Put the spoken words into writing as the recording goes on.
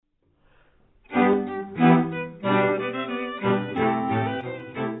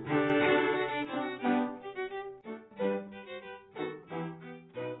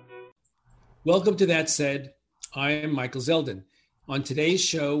Welcome to That Said. I am Michael Zeldin. On today's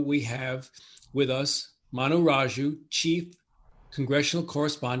show, we have with us Manu Raju, Chief Congressional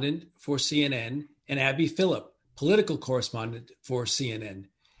Correspondent for CNN, and Abby Phillip, Political Correspondent for CNN.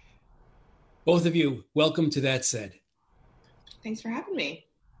 Both of you, welcome to That Said. Thanks for having me.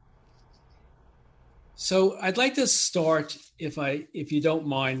 So I'd like to start, if you don't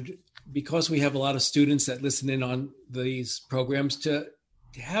mind, because we have a lot of students that listen in on these programs, to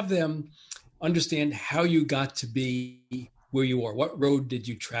have them understand how you got to be where you are. What road did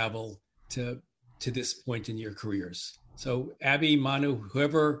you travel to this point in your careers? So Abby, Manu,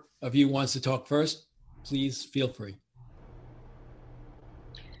 whoever of you wants to talk first, please feel free.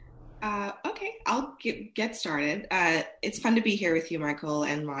 Okay, I'll get started. It's fun to be here with you, Michael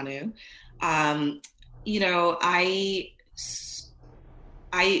and Manu. I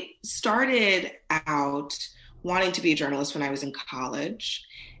started out wanting to be a journalist when I was in college.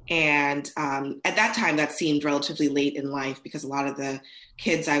 And at that time, that seemed relatively late in life because a lot of the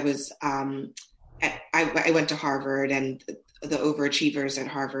kids I went to Harvard, and the overachievers at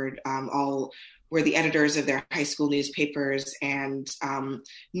Harvard all were the editors of their high school newspapers and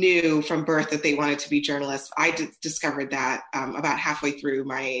knew from birth that they wanted to be journalists. I discovered that about halfway through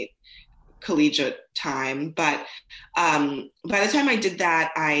my collegiate time. But by the time I did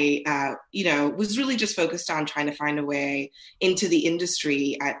that, I was really just focused on trying to find a way into the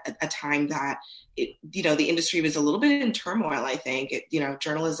industry at a time that the industry was a little bit in turmoil, I think.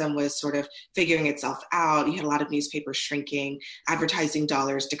 Journalism was sort of figuring itself out. You had a lot of newspapers shrinking, advertising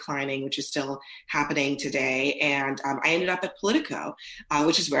dollars declining, which is still happening today. And I ended up at Politico,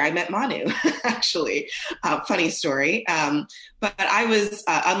 which is where I met Manu, actually. Funny story. But I was,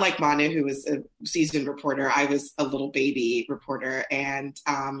 unlike Manu, who was a seasoned reporter, I was a little baby reporter. And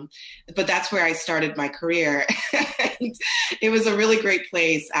but that's where I started my career. And it was a really great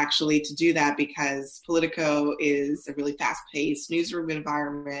place, actually, to do that because Politico is a really fast-paced newsroom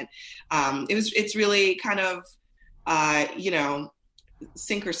environment. It's really kind of,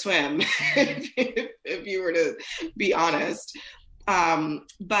 sink or swim, if you were to be honest. But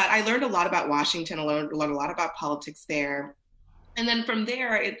I learned a lot about Washington. I learned a lot about politics there. And then from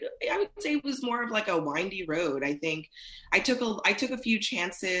there, I would say it was more of like a windy road. I think I took a few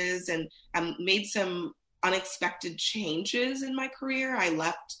chances and made some unexpected changes in my career. I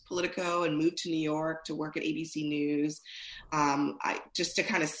left Politico and moved to New York to work at ABC News, just to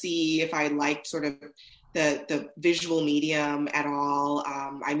kind of see if I liked sort of the visual medium at all.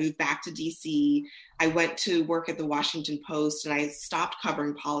 I moved back to DC. I went to work at the Washington Post and I stopped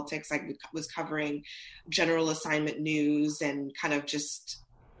covering politics. I was covering general assignment news and kind of just,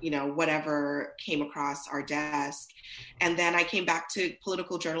 whatever came across our desk. And then I came back to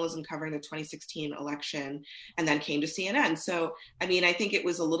political journalism covering the 2016 election and then came to CNN. So, I think it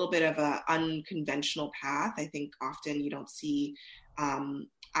was a little bit of an unconventional path. I think often you don't see,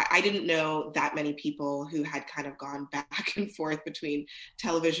 I didn't know that many people who had kind of gone back and forth between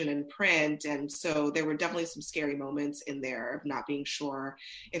television and print. And so there were definitely some scary moments in there of not being sure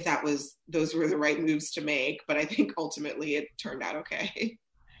if those were the right moves to make. But I think ultimately it turned out okay.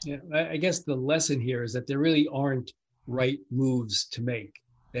 Yeah, I guess the lesson here is that there really aren't right moves to make.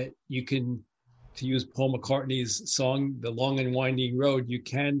 That you can, to use Paul McCartney's song, The Long and Winding Road, you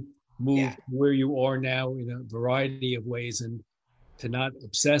can move where you are now in a variety of ways, and to not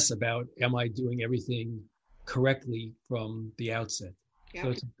obsess about, am I doing everything correctly from the outset? Yeah.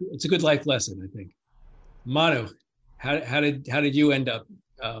 So it's a good life lesson, I think. Manu, how did you end up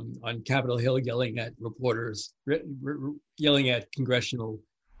on Capitol Hill yelling at reporters, yelling at congressional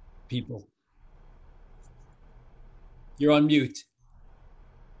people? You're on mute.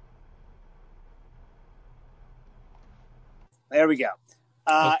 There we go.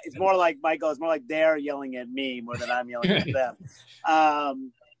 It's more like, Michael, it's more like they're yelling at me more than I'm yelling at them.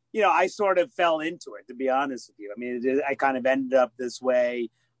 I sort of fell into it, to be honest with you. I kind of ended up this way,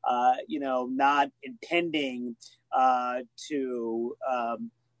 not intending to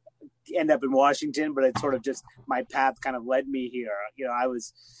end up in Washington, but it's sort of just my path kind of led me here. I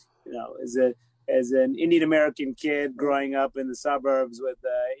was, as an Indian American kid growing up in the suburbs with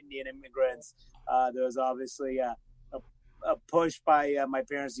Indian immigrants, there was obviously a push by my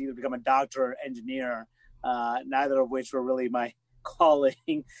parents to either become a doctor or engineer, neither of which were really my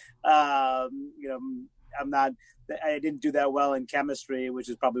calling. I didn't do that well in chemistry, which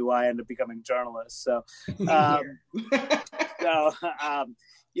is probably why I ended up becoming a journalist. So, so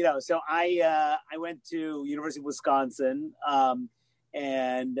I went to University of Wisconsin,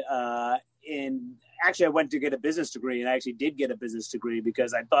 and actually, I went to get a business degree, and I actually did get a business degree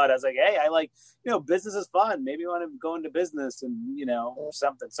because I was like, hey, I like, business is fun. Maybe I want to go into business and, or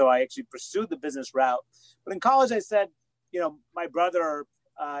something. So I actually pursued the business route. But in college, I said, my brother,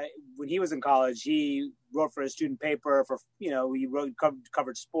 when he was in college, he wrote for a student paper he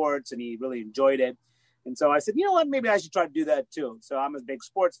covered sports, and he really enjoyed it. And so I said, you know what, maybe I should try to do that too. So I'm a big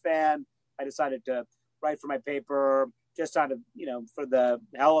sports fan. I decided to write for my paper, just kind of, for the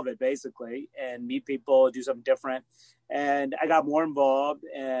hell of it, basically, and meet people, do something different. And I got more involved,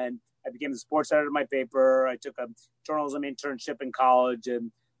 and I became the sports editor of my paper. I took a journalism internship in college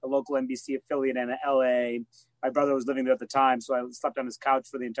and a local NBC affiliate in LA. My brother was living there at the time, so I slept on his couch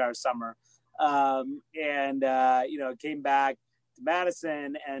for the entire summer. Came back to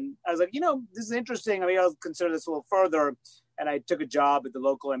Madison, and I was like, this is interesting. I mean, I'll consider this a little further. And I took a job at the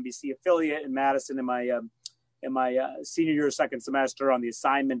local NBC affiliate in Madison in my senior year, second semester, on the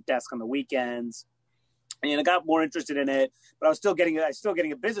assignment desk on the weekends. And I got more interested in it, but I was still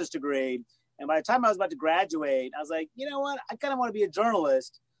getting a business degree. And by the time I was about to graduate, I was like, you know what? I kind of want to be a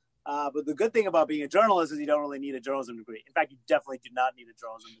journalist. But the good thing about being a journalist is you don't really need a journalism degree. In fact, you definitely do not need a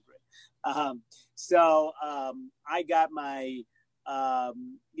journalism degree. So I got my, to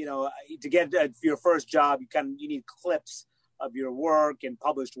get your first job, you need clips of your work and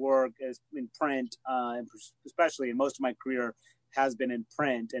published work in print, and especially in most of my career has been in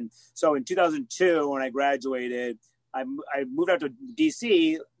print. And so in 2002, when I graduated, I moved out to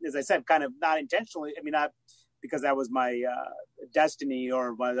DC, as I said, kind of not intentionally. I mean, not because that was my destiny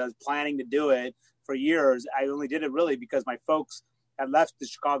or I was planning to do it for years. I only did it really because my folks had left the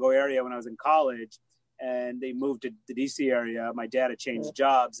Chicago area when I was in college, and they moved to the DC area. My dad had changed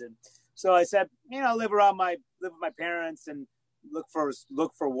jobs, and so I said, live with my parents and look for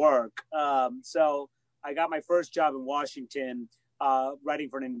work. So I got my first job in Washington, writing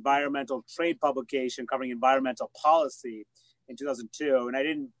for an environmental trade publication covering environmental policy in 2002. And I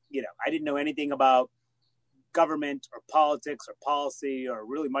didn't know anything about government or politics or policy or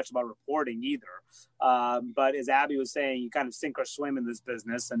really much about reporting either. But as Abby was saying, you kind of sink or swim in this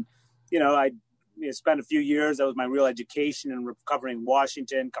business. And, I spent a few years. That was my real education in covering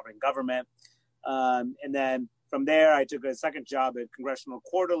Washington, covering government. And then from there, I took a second job at Congressional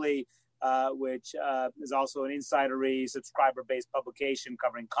Quarterly, which is also an insidery, subscriber-based publication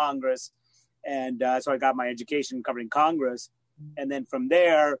covering Congress. And so I got my education covering Congress. And then from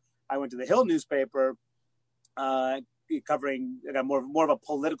there, I went to the Hill newspaper, I got more of a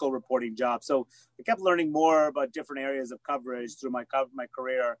political reporting job. So I kept learning more about different areas of coverage through my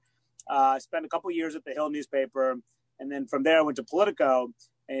career. I spent a couple of years at the Hill newspaper. And then from there, I went to Politico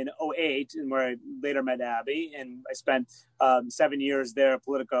in 2008, and where I later met Abby. And I spent 7 years there at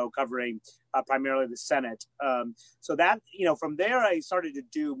Politico covering primarily the Senate. So that, from there, I started to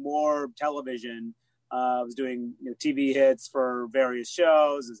do more television. I was doing TV hits for various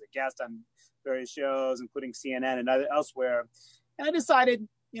shows as a guest on various shows, including CNN and elsewhere. And I decided,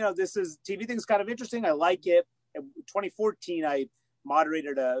 this TV thing's kind of interesting. I like it. In 2014, I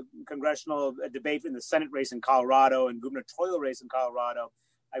moderated a congressional debate in the Senate race in Colorado and gubernatorial race in Colorado.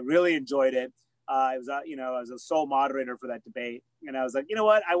 I really enjoyed it. I was a sole moderator for that debate. And I was like, you know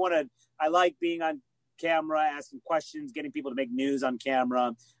what? I like being on camera, asking questions, getting people to make news on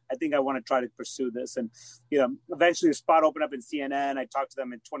camera. I think I want to try to pursue this. And, eventually a spot opened up in CNN. I talked to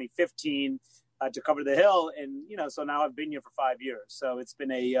them in 2015 to cover the Hill. And, so now I've been here for 5 years. So it's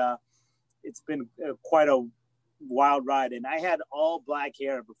been quite a wild ride. And I had all black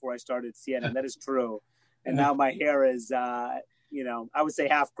hair before I started CNN. That is true. And now my hair is, I would say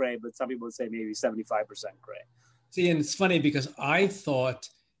half gray, but some people would say maybe 75% gray. See, and it's funny because I thought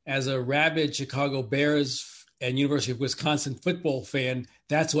as a rabid Chicago Bears and University of Wisconsin football fan,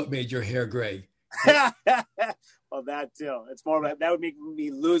 that's what made your hair gray. Well, that too. It's more about, that would make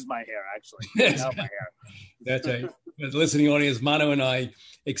me lose my hair, actually. My hair. That's right. The listening audience, Manu and I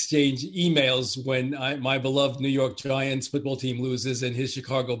exchange emails when my beloved New York Giants football team loses and his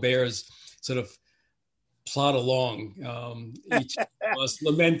Chicago Bears sort of plod along, each of us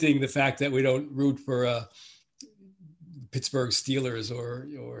lamenting the fact that we don't root for Pittsburgh Steelers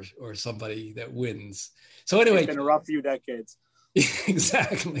or somebody that wins. So anyway, it's been a rough few decades.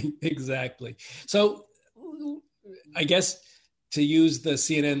 Exactly. So I guess to use the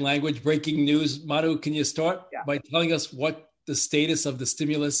CNN language, breaking news, Madhu, can you start by telling us what the status of the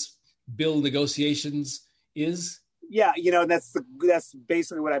stimulus bill negotiations is? Yeah, that's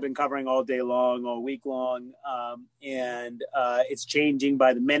basically what I've been covering all day long, all week long. And it's changing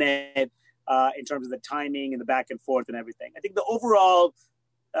by the minute in terms of the timing and the back and forth and everything. I think the overall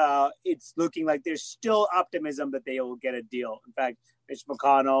it's looking like there's still optimism that they will get a deal. In fact, Mitch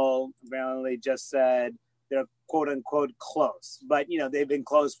McConnell apparently just said they're quote unquote close, but they've been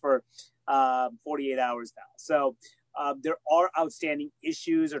close for 48 hours now. So there are outstanding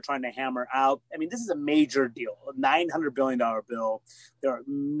issues they're trying to hammer out. I mean, this is a major deal, a $900 billion bill. There are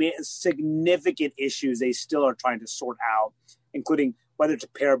significant issues they still are trying to sort out, including whether to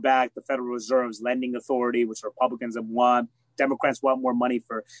pare back the Federal Reserve's lending authority, which Republicans have won. Democrats want more money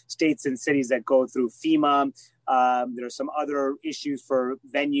for states and cities that go through FEMA. There are some other issues for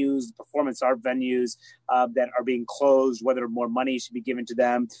venues, performance art venues that are being closed, whether more money should be given to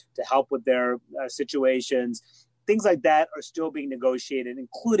them to help with their situations. Things like that are still being negotiated,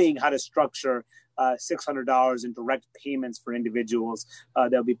 including how to structure $600 in direct payments for individuals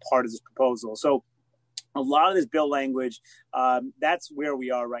that will be part of this proposal. So a lot of this bill language, that's where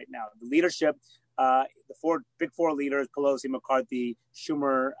we are right now. The leadership, the big four leaders, Pelosi, McCarthy,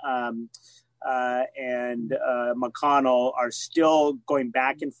 Schumer, and McConnell, are still going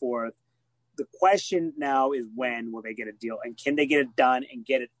back and forth. The question now is, when will they get a deal, and can they get it done and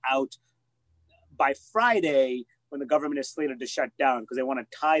get it out by Friday, when the government is slated to shut down, because they want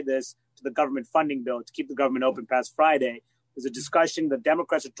to tie this to the government funding bill to keep the government open past Friday. There's a discussion. The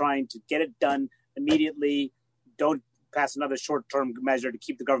Democrats are trying to get it done immediately. Don't pass another short-term measure to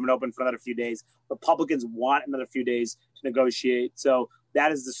keep the government open for another few days. Republicans want another few days to negotiate. So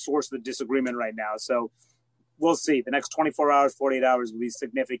that is the source of the disagreement right now. So we'll see. The next 24 hours, 48 hours will be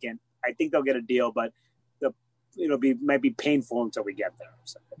significant. I think they'll get a deal, but might be painful until we get there.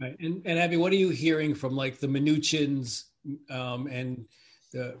 So. Right. And Abby, what are you hearing from like the Mnuchins and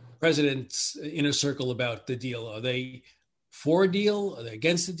the president's inner circle about the deal? Are they for a deal? Are they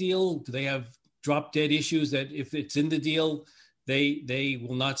against the deal? Do they have drop dead issues that if it's in the deal, they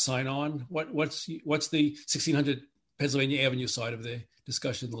will not sign on? What's the 1600 Pennsylvania Avenue side of the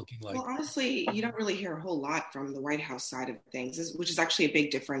discussion looking like? Well, honestly, you don't really hear a whole lot from the White House side of things, which is actually a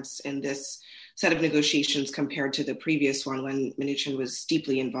big difference in this set of negotiations compared to the previous one when Mnuchin was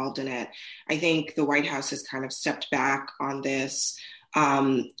deeply involved in it. I think the White House has kind of stepped back on this.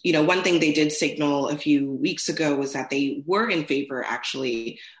 One thing they did signal a few weeks ago was that they were in favor,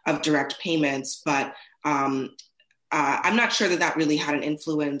 actually, of direct payments, but I'm not sure that really had an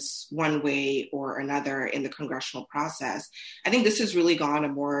influence one way or another in the congressional process. I think this has really gone a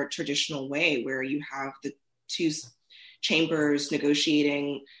more traditional way, where you have the two chambers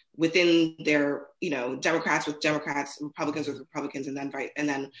negotiating within their, Democrats with Democrats, Republicans with Republicans, and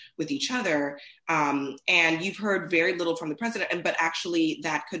then with each other. And you've heard very little from the president, but actually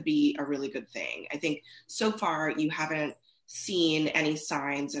that could be a really good thing. I think so far you haven't seen any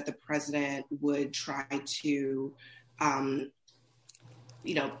signs that the president would try to,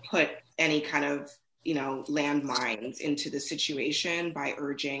 put any kind of, landmines into the situation by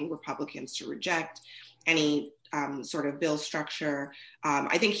urging Republicans to reject any sort of bill structure.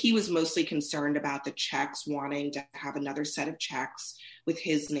 I think he was mostly concerned about the checks, wanting to have another set of checks with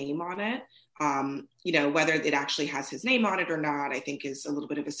his name on it. Whether it actually has his name on it or not, I think is a little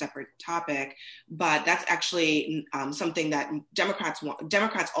bit of a separate topic, but that's actually something that Democrats want.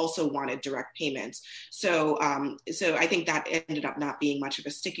 Democrats also wanted direct payments. So I think that ended up not being much of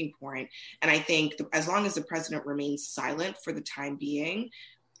a sticking point. And I think as long as the president remains silent for the time being,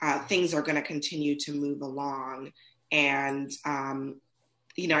 things are going to continue to move along. And,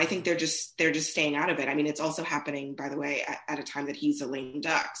 I think they're just staying out of it. I mean, it's also happening, by the way, at a time that he's a lame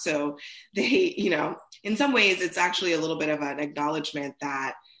duck. So they, in some ways, it's actually a little bit of an acknowledgement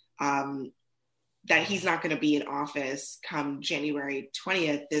that that he's not going to be in office come January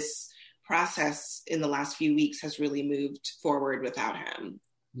 20th. This process in the last few weeks has really moved forward without him.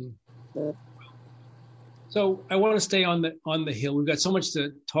 Mm-hmm. So I want to stay on the Hill. We've got so much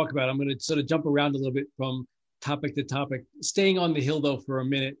to talk about. I'm going to sort of jump around a little bit from topic to topic. Staying on the Hill, though, for a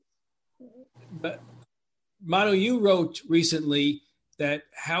minute. But Manu, you wrote recently that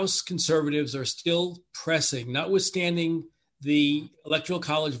House conservatives are still pressing, notwithstanding the Electoral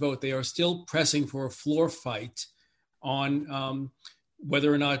College vote, they are still pressing for a floor fight on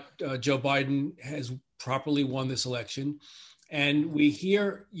whether or not Joe Biden has properly won this election. And we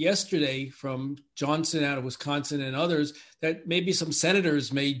hear yesterday from Johnson out of Wisconsin and others that maybe some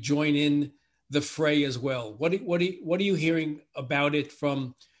senators may join in the fray as well. What are you hearing about it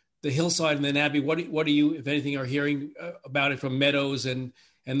from the hillside? And then Abby, what do you, if anything, are hearing about it from Meadows and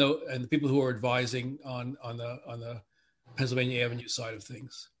the people who are advising on the Pennsylvania Avenue side of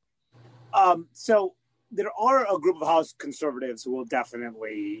things? So there are a group of House conservatives who will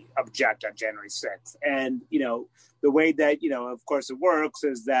definitely object on January 6th. And, the way that, of course it works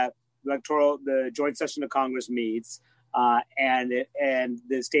is that the joint session of Congress meets. and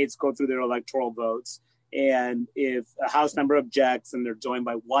the states go through their electoral votes. And if a House member objects and they're joined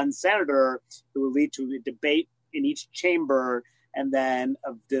by one senator, it will lead to a debate in each chamber, and then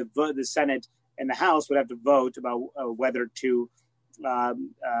the Senate and the House would have to vote about whether to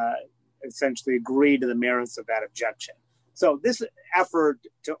essentially agree to the merits of that objection. So this effort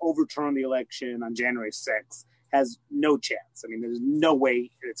to overturn the election on January 6th has no chance. I mean, there's no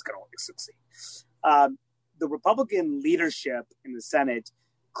way it's going to succeed. The Republican leadership in the Senate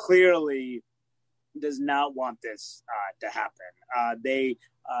clearly does not want this to happen. They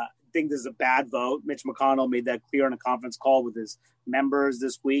think this is a bad vote. Mitch McConnell made that clear in a conference call with his members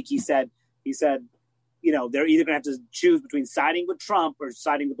this week. He said, you know, they're either going to have to choose between siding with Trump or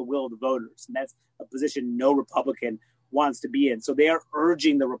siding with the will of the voters. And that's a position no Republican wants to be in. So they are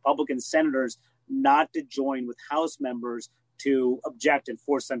urging the Republican senators not to join with House members to object and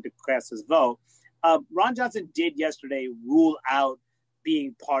force them to cast his vote. Ron Johnson did yesterday rule out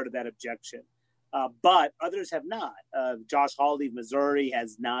being part of that objection, but others have not. Josh Hawley of Missouri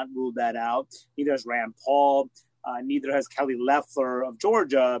has not ruled that out. Neither has Rand Paul. Neither has Kelly Loeffler of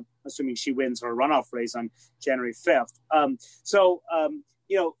Georgia, assuming she wins her runoff race on January 5th.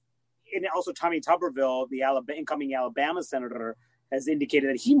 You know, and also Tommy Tuberville, the incoming Alabama senator, has indicated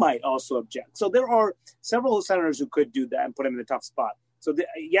that he might also object. So there are several senators who could do that and put him in a tough spot. So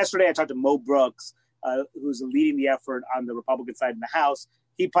yesterday I talked to Mo Brooks, who's leading the effort on the Republican side in the House.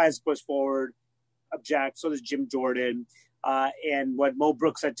 He plans to push forward, object. So does Jim Jordan. And what Mo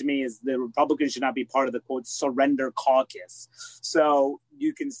Brooks said to me is the Republicans should not be part of the, quote, surrender caucus. So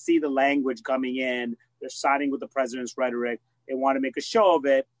you can see the language coming in. They're siding with the president's rhetoric. They want to make a show of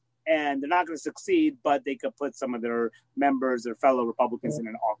it. And they're not going to succeed, but they could put some of their members, their fellow Republicans, in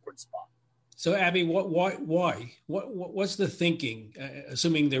an awkward spot. So, Abby, why? What's the thinking?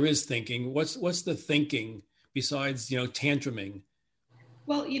 Assuming there is thinking, what's the thinking besides, tantruming?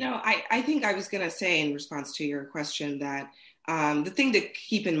 Well, I think I was going to say in response to your question that the thing to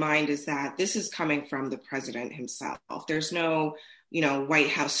keep in mind is that this is coming from the president himself. There's no, White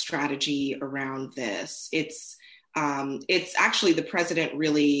House strategy around this. It's actually the president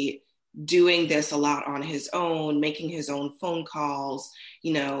really doing this a lot on his own, making his own phone calls,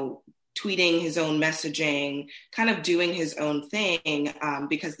 tweeting his own messaging, kind of doing his own thing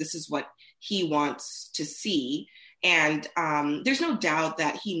because this is what he wants to see. And there's no doubt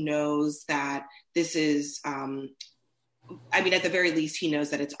that he knows that this is, at the very least, he knows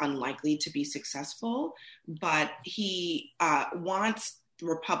that it's unlikely to be successful, but he wants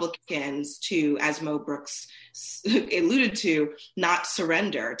Republicans to, as Mo Brooks alluded to, not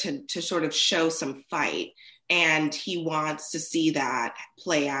surrender, to sort of show some fight. And he wants to see that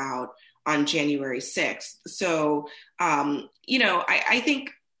play out on January 6th. So, I think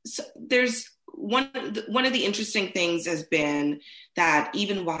there's one of the interesting things has been that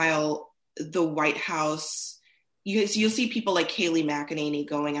even while the White House, you'll see people like Kayleigh McEnany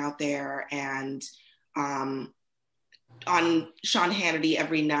going out there and on Sean Hannity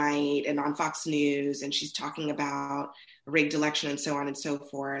every night and on Fox News, and she's talking about a rigged election and so on and so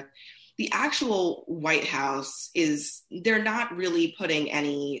forth. The actual White House they're not really putting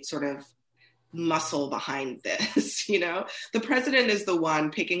any sort of muscle behind this. The president is the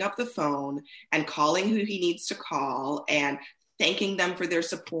one picking up the phone and calling who he needs to call and thanking them for their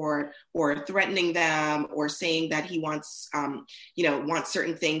support or threatening them or saying that he wants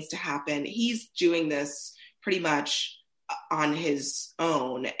certain things to happen. He's doing this pretty much on his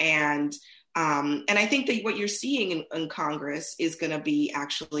own. And I think that what you're seeing in Congress is going to be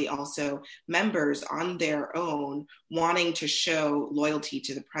actually also members on their own wanting to show loyalty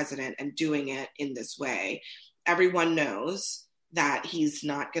to the president and doing it in this way. Everyone knows that he's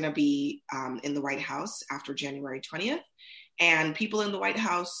not going to be in the White House after January 20th. And people in the White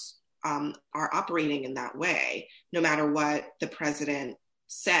House are operating in that way, no matter what the president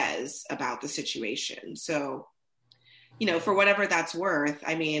says about the situation. So, for whatever that's worth,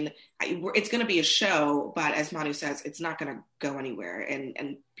 it's going to be a show, but as Manu says, it's not going to go anywhere,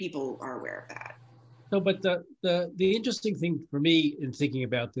 and people are aware of that. No, but the interesting thing for me in thinking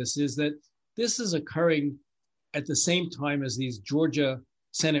about this is that this is occurring at the same time as these Georgia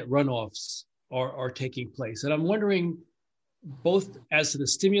Senate runoffs are taking place. And I'm wondering, both as to the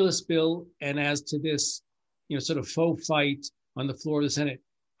stimulus bill and as to this, sort of faux fight on the floor of the Senate,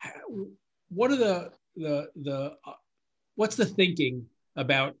 what are what's the thinking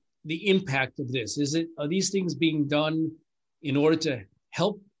about the impact of this? Are these things being done in order to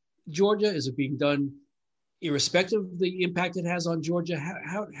help Georgia? Is it being done irrespective of the impact it has on Georgia?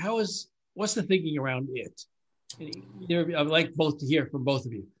 What's the thinking around it? I'd like both to hear from both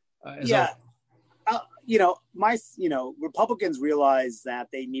of you. Republicans realize that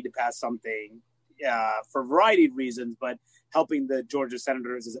they need to pass something for a variety of reasons, but helping the Georgia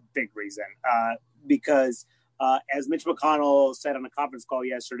senators is a big reason because as Mitch McConnell said on a conference call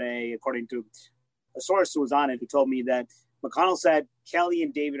yesterday, according to a source who was on it, who told me that McConnell said Kelly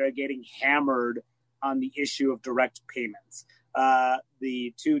and David are getting hammered on the issue of direct payments.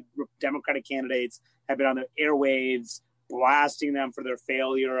 The two Democratic candidates have been on the airwaves blasting them for their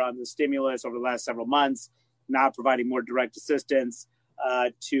failure on the stimulus over the last several months, not providing more direct assistance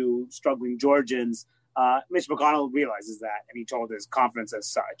to struggling Georgians. Mitch McConnell realizes that, and he told his conference as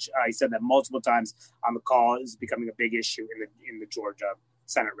such. He said that multiple times on the call. Is becoming a big issue in the Georgia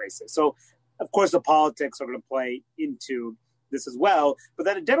Senate races. So, of course, the politics are going to play into this as well. But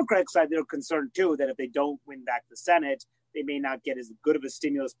then the Democratic side, they're concerned, too, that if they don't win back the Senate, they may not get as good of a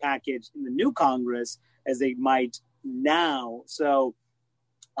stimulus package in the new Congress as they might now. So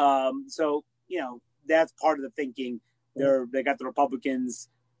that's part of the thinking. They got the Republicans,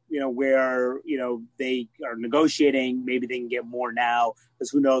 where, they are negotiating. Maybe they can get more now because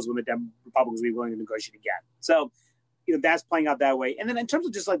who knows when the Republicans will be willing to negotiate again. So, that's playing out that way. And then in terms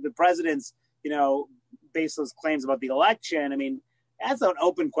of just like the president's, baseless claims about the election, I mean, that's an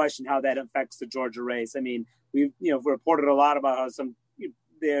open question how that affects the Georgia race. I mean, we've, reported a lot about how some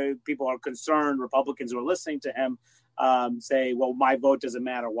people are concerned, Republicans who are listening to him say, well, my vote doesn't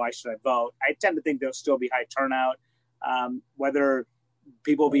matter. Why should I vote? I tend to think there'll still be high turnout. Whether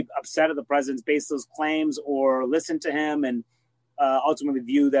people will be upset at the president's baseless claims or listen to him and ultimately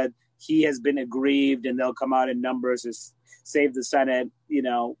view that he has been aggrieved and they'll come out in numbers to save the Senate,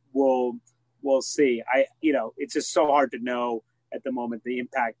 we'll see. It's just so hard to know at the moment the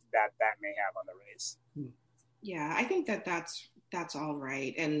impact that may have on the race. Yeah, I think that's all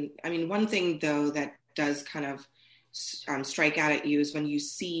right. And I mean, one thing though that does kind of strike out at you is when you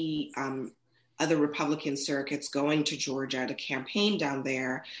see other Republican circuits going to Georgia to campaign down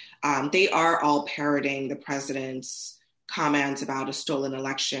there, they are all parroting the president's comments about a stolen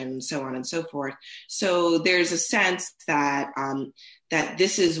election, so on and so forth. So there's a sense that that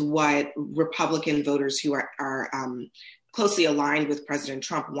this is what Republican voters who are closely aligned with President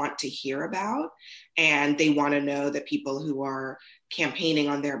Trump want to hear about. And they want to know that people who are campaigning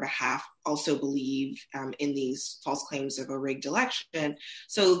on their behalf also believe in these false claims of a rigged election.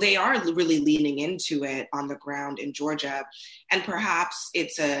 So they are really leaning into it on the ground in Georgia. And perhaps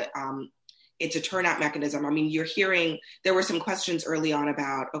it's a turnout mechanism. I mean, you're hearing, there were some questions early on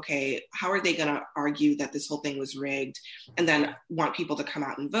about, okay, how are they going to argue that this whole thing was rigged and then want people to come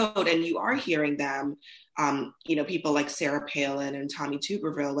out and vote? And you are hearing them, people like Sarah Palin and Tommy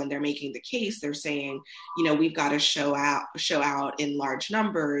Tuberville, when they're making the case, they're saying, we've got to show out in large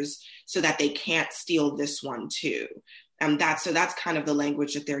numbers so that they can't steal this one too. That's kind of the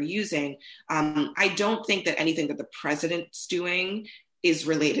language that they're using. I don't think that anything that the president's doing is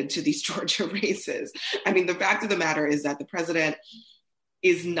related to these Georgia races. I mean, the fact of the matter is that the president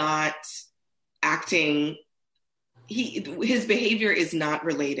is not acting, his behavior is not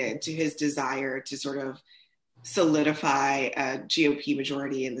related to his desire to sort of solidify a GOP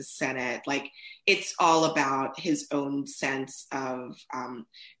majority in the Senate. Like, it's all about his own sense of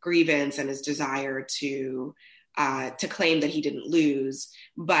grievance and his desire to claim that he didn't lose.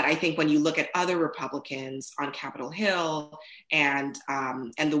 But I think when you look at other Republicans on Capitol Hill and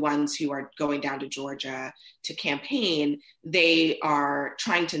the ones who are going down to Georgia to campaign, they are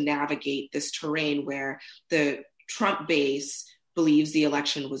trying to navigate this terrain where the Trump base believes the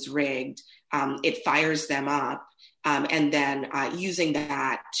election was rigged. It fires them up. And then using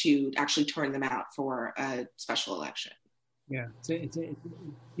that to actually turn them out for a special election. Yeah, it's an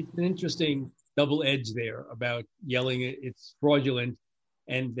interesting double edge there about yelling it's fraudulent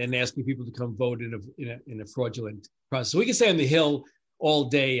and then asking people to come vote in a fraudulent process. So we can stay on the Hill all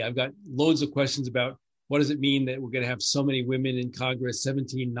day. I've got loads of questions about what does it mean that we're going to have so many women in Congress,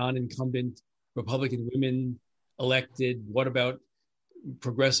 17 non-incumbent Republican women elected. What about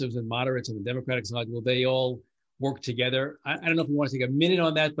progressives and moderates on the Democratic side? Will they all work together? I don't know if we want to take a minute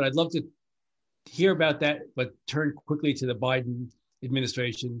on that, but I'd love to hear about that, but turn quickly to the Biden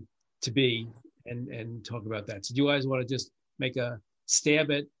administration to be and talk about that. So do you guys want to just make a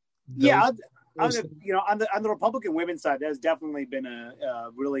stab at those? On the Republican women's side, there's definitely been a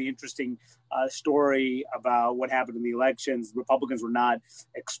really interesting story about what happened in the elections. Republicans were not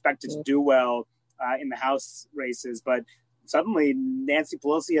expected to do well in the House races, but suddenly Nancy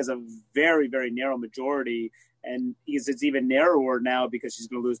Pelosi has a very, very narrow majority, and it's even narrower now because she's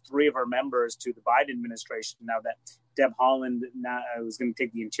going to lose 3 of her members to the Biden administration now that Deb Haaland was going to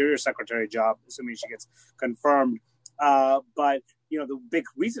take the Interior Secretary job, assuming she gets confirmed. But the big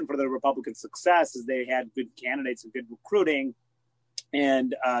reason for the Republican success is they had good candidates and good recruiting,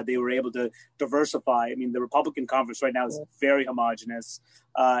 and they were able to diversify. I mean, the Republican conference right now is very homogenous.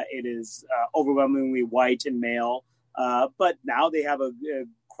 It is overwhelmingly white and male, but now they have a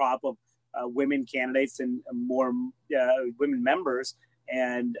crop of women candidates and more women members,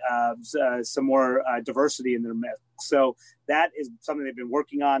 and some more diversity in their mix. So that is something they've been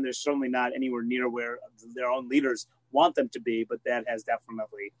working on. They're certainly not anywhere near where their own leaders want them to be, but that has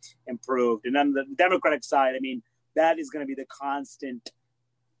definitely improved. And on the Democratic side, I mean, that is going to be the constant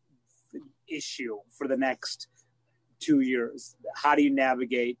issue for the next 2 years. How do you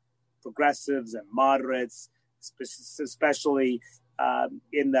navigate progressives and moderates, especially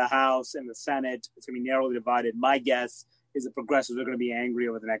in the House and the Senate? It's going to be narrowly divided. My guess is the progressives are going to be angry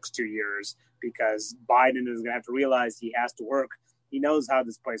over the next 2 years because Biden is going to have to realize he has to work. He knows how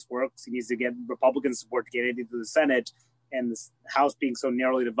this place works. He needs to get Republican support to get it into the Senate, and the House being so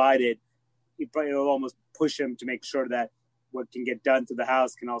narrowly divided, it'll almost push him to make sure that what can get done through the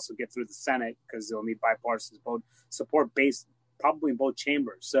House can also get through the Senate, because they'll need bipartisan support based probably in both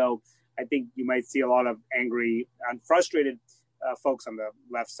chambers. So I think you might see a lot of angry and frustrated folks on the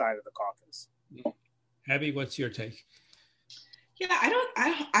left side of the caucus. Abby, what's your take? Yeah, I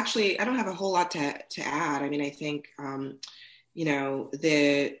don't have a whole lot to add. I mean, I think,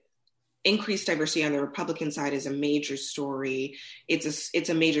 the increased diversity on the Republican side is a major story. It's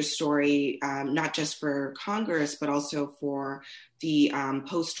a major story, not just for Congress, but also for the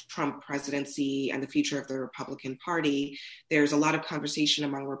post-Trump presidency and the future of the Republican Party. There's a lot of conversation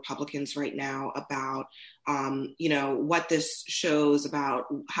among Republicans right now about, what this shows about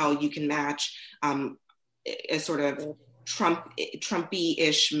how you can match a sort of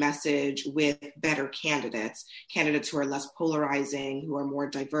Trumpy-ish message with better candidates who are less polarizing, who are more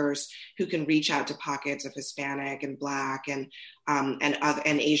diverse, who can reach out to pockets of Hispanic and Black and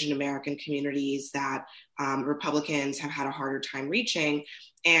Asian American communities that Republicans have had a harder time reaching.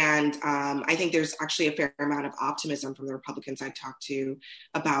 And I think there's actually a fair amount of optimism from the Republicans I talked to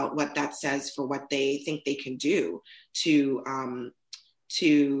about what that says for what they think they can do to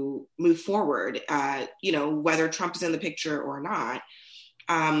move forward, whether Trump is in the picture or not.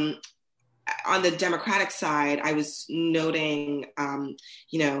 On the Democratic side, I was noting,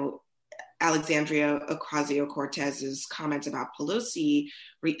 Alexandria Ocasio-Cortez's comments about Pelosi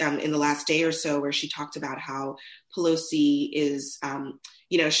in the last day or so, where she talked about how Pelosi is,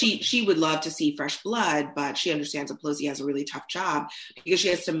 she would love to see fresh blood, but she understands that Pelosi has a really tough job because she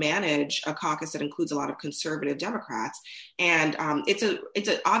has to manage a caucus that includes a lot of conservative Democrats. And it's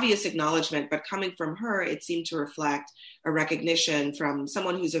an obvious acknowledgement, but coming from her, it seemed to reflect a recognition from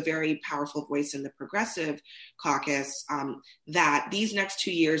someone who's a very powerful voice in the progressive caucus, that these next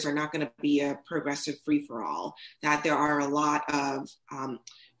 2 years are not going to be a progressive free-for-all, that there are a lot of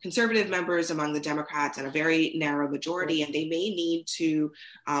conservative members among the Democrats and a very narrow majority, and they may need to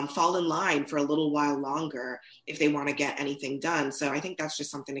fall in line for a little while longer if they want to get anything done. So I think that's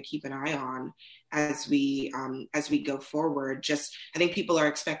just something to keep an eye on as we go forward. I think people are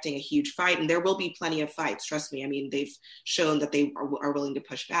expecting a huge fight, and there will be plenty of fights. Trust me. I mean, they've shown that they are willing to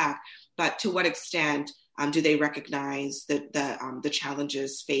push back, but to what extent do they recognize the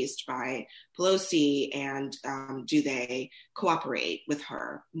challenges faced by Pelosi, and do they cooperate with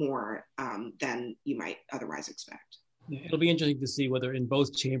her more than you might otherwise expect? It'll be interesting to see whether in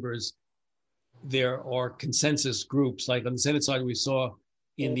both chambers there are consensus groups. Like on the Senate side, we saw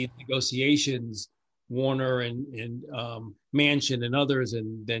in the negotiations, Warner and Manchin and others,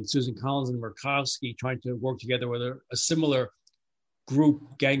 and then Susan Collins and Murkowski trying to work together whether a similar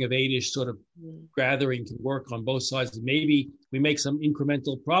group, Gang of Eight-ish sort of gathering can work on both sides. Maybe we make some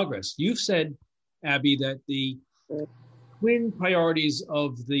incremental progress. You've said, Abby, that the twin priorities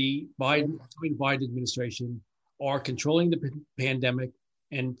of the Biden administration are controlling the pandemic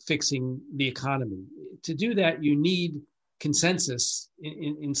and fixing the economy. To do that, you need consensus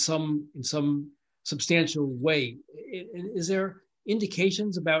in some substantial way. Is there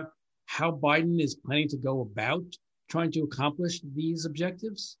indications about how Biden is planning to go about trying to accomplish these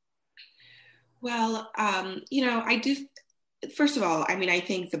objectives? Well, I do. First of all, I mean, I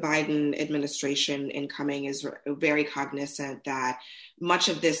think the Biden administration incoming is very cognizant that much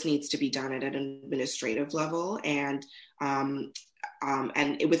of this needs to be done at an administrative level and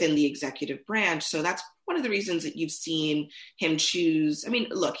within the executive branch. So that's one of the reasons that you've seen him choose. I mean,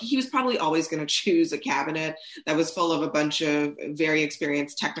 look, he was probably always going to choose a cabinet that was full of a bunch of very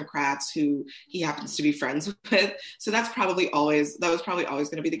experienced technocrats who he happens to be friends with. So that was probably always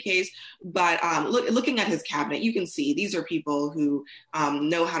going to be the case. But looking at his cabinet, you can see these are people who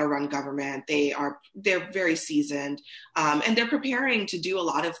know how to run government. They're very seasoned, and they're preparing to do a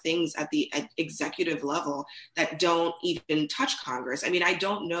lot of things at the executive level that don't even touch Congress. I mean, I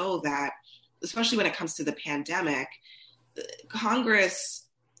don't know that, especially when it comes to the pandemic, Congress,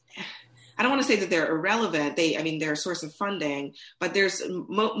 I don't want to say that they're irrelevant. They're a source of funding, but there's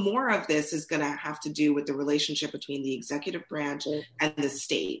more of this is going to have to do with the relationship between the executive branch and the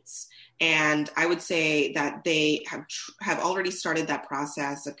states. And I would say that they have already started that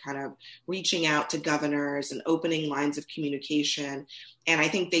process of kind of reaching out to governors and opening lines of communication. And I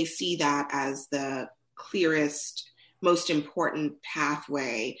think they see that as the clearest, most important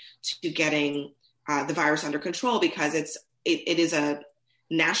pathway to getting the virus under control, because it is a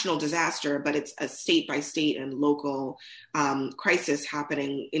national disaster, but it's a state by state and local crisis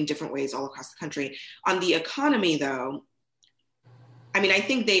happening in different ways all across the country. On the economy, though, I mean, I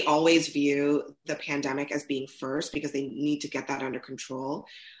think they always view the pandemic as being first because they need to get that under control.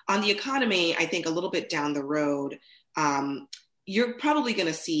 On the economy, I think a little bit down the road, you're probably going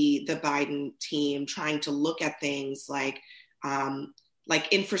to see the Biden team trying to look at things like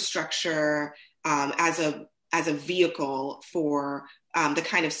infrastructure as a vehicle for the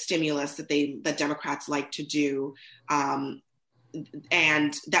kind of stimulus that Democrats like to do,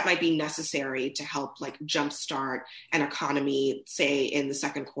 and that might be necessary to help jumpstart an economy, say in the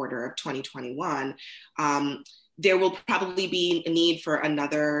second quarter of 2021. There will probably be a need for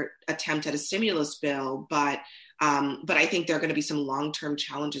another attempt at a stimulus bill, but I think there are going to be some long-term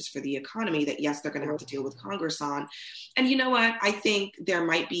challenges for the economy that, yes, they're going to have to deal with Congress on. And you know what? I think there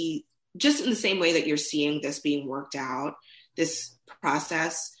might be, just in the same way that you're seeing this being worked out, this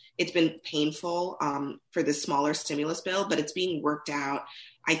process, it's been painful for the smaller stimulus bill, but it's being worked out,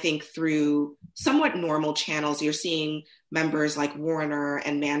 I think, through somewhat normal channels. You're seeing members like Warner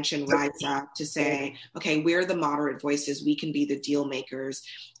and Manchin rise up to say, okay, we're the moderate voices, we can be the deal makers.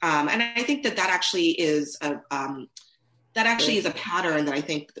 And I think that actually is a pattern that I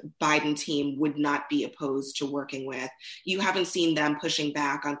think the Biden team would not be opposed to working with. You haven't seen them pushing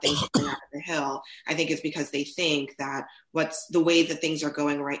back on things going out of the Hill. I think it's because they think that the way that things are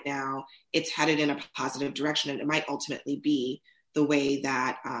going right now, it's headed in a positive direction, and it might ultimately be the way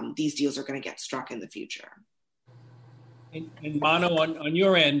that these deals are going to get struck in the future. And Mano, on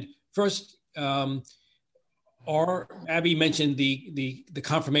your end, first, Abby mentioned the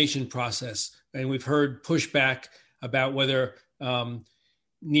confirmation process, and we've heard pushback about whether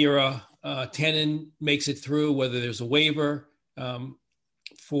Neera Tanden makes it through, whether there's a waiver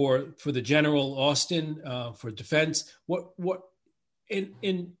for the general Austin for defense. What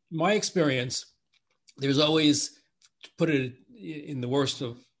in my experience, there's always, to put it in the worst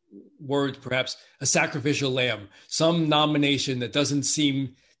of words, perhaps a sacrificial lamb, some nomination that doesn't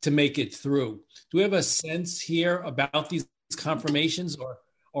seem to make it through. Do we have a sense here about these confirmations,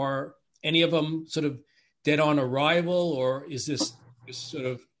 or any of them sort of dead on arrival, or is this sort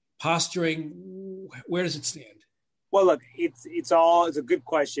of posturing? Where does it stand? Well, look, it's a good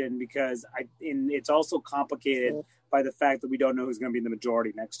question, because it's also complicated by the fact that we don't know who's going to be in the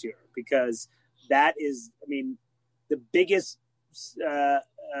majority next year, because that is, I mean, the biggest,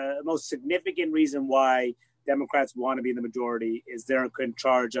 most significant reason why Democrats want to be in the majority is they're in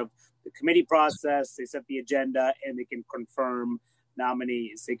charge of the committee process. They set the agenda and they can confirm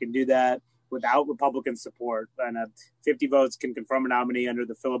nominees. They can do that without Republican support, and 50 votes can confirm a nominee under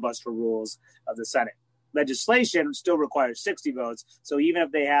the filibuster rules of the Senate. Legislation still requires 60 votes. So even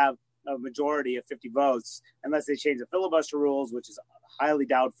if they have a majority of 50 votes, unless they change the filibuster rules, which is highly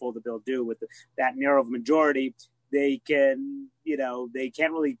doubtful that they'll do with that narrow of a majority, they can't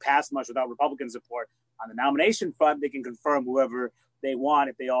really pass much without Republican support. On the nomination front, they can confirm whoever they want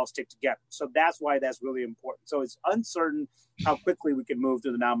if they all stick together. So that's why that's really important. So it's uncertain how quickly we can move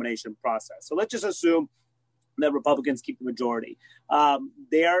through the nomination process. So let's just assume that Republicans keep the majority.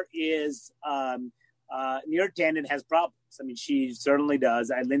 There is Neera Tanden has problems. I mean, she certainly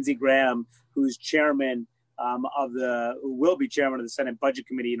does. Lindsey Graham, who's chairman who will be chairman of the Senate Budget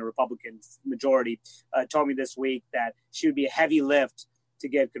Committee in a Republican majority, told me this week that she would be a heavy lift to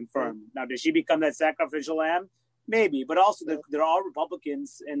get confirmed. Now, does she become that sacrificial lamb? Maybe, but also there are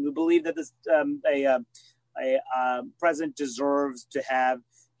Republicans, and we believe that this president deserves to have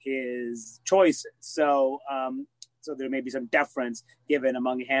his choices. So So there may be some deference given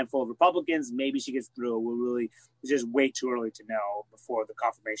among a handful of Republicans. Maybe she gets through. We'll really just way too early to know before the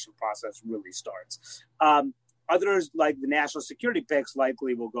confirmation process really starts. Others, like the national security picks,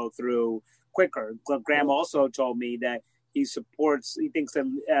 likely will go through quicker. Graham also told me that he thinks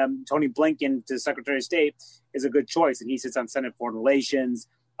that Tony Blinken, the Secretary of State, is a good choice, and he sits on Senate Foreign Relations.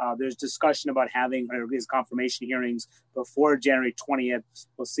 There's discussion about having his confirmation hearings before January 20th.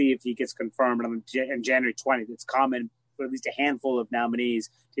 We'll see if he gets confirmed on January 20th. It's common for at least a handful of nominees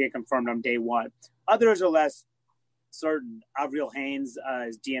to get confirmed on day one. Others are less certain. Avril Haines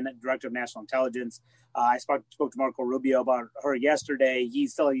is Director of National Intelligence. I spoke to Marco Rubio about her yesterday. He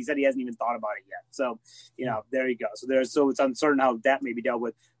said he hasn't even thought about it yet. So, there you go. So it's uncertain how that may be dealt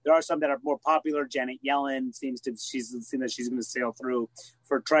with. There are some that are more popular. Janet Yellen she's going to sail through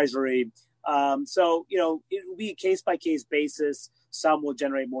for Treasury. It will be a case by case basis. Some will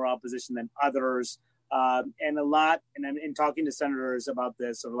generate more opposition than others. And in talking to senators about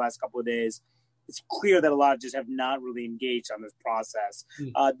this over the last couple of days, it's clear that a lot just have not really engaged on this process.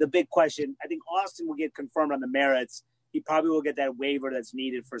 The big question, I think Austin will get confirmed on the merits. He probably will get that waiver that's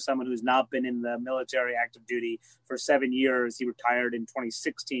needed for someone who's not been in the military active duty for 7 years. He retired in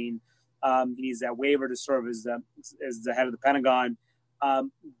 2016. He needs that waiver to serve as the head of the Pentagon.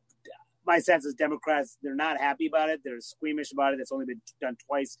 My sense is Democrats, they're not happy about it. They're squeamish about it. It's only been done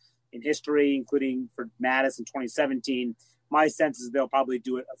twice in history, including for Mattis in 2017. My sense is they'll probably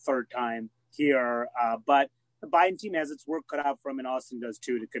do it a third time here, but the Biden team has its work cut out for him, and Austin does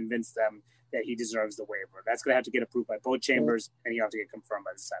too, to convince them that he deserves the waiver. That's going to have to get approved by both chambers, and you have to get confirmed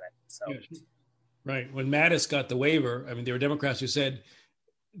by the Senate. So, right. When Mattis got the waiver, I mean, there were Democrats who said,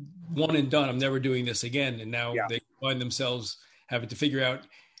 "One and done. I'm never doing this again." And now they find themselves having to figure out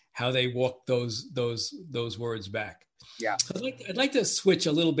how they walk those words back. Yeah, I'd like to switch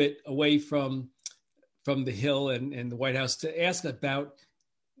a little bit away from the Hill and the White House to ask about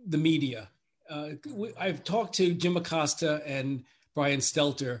the media. I've talked to Jim Acosta and Brian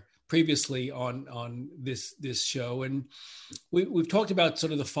Stelter previously on this show, and we've talked about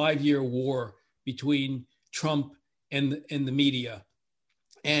sort of the 5-year war between Trump and the media,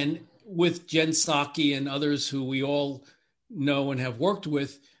 and with Jen Psaki and others who we all know and have worked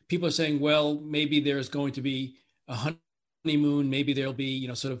with. People are saying, well, maybe there's going to be a honeymoon, maybe there'll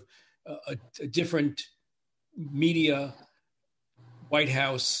be sort of a different media White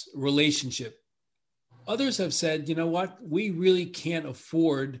House relationship. Others have said, you know what, we really can't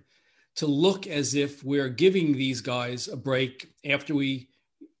afford to look as if we're giving these guys a break after we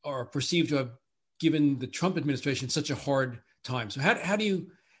are perceived to have given the Trump administration such a hard time. So how do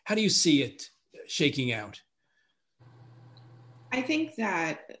you see it shaking out? I think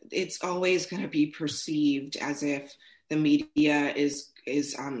that it's always going to be perceived as if the media is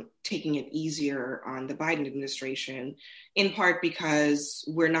taking it easier on the Biden administration, in part because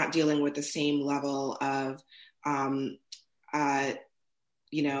we're not dealing with the same level of,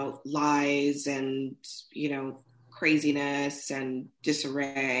 lies and, craziness and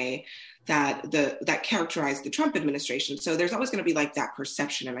disarray that characterized the Trump administration. So there's always going to be like that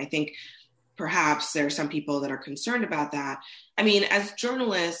perception. And I think perhaps there are some people that are concerned about that. I mean, as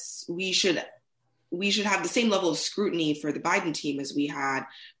journalists, we should have the same level of scrutiny for the Biden team as we had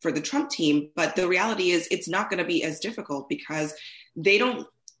for the Trump team. But the reality is it's not going to be as difficult because they don't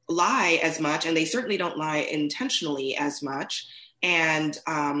lie as much, and they certainly don't lie intentionally as much. And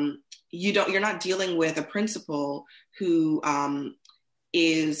you're not dealing with a principal who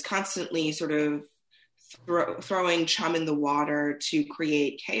is constantly sort of throwing chum in the water to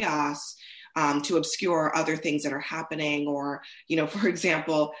create chaos, to obscure other things that are happening, or, for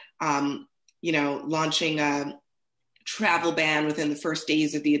example, launching a travel ban within the first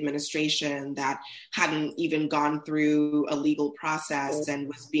days of the administration that hadn't even gone through a legal process and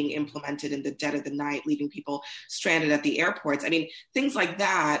was being implemented in the dead of the night, leaving people stranded at the airports. I mean, things like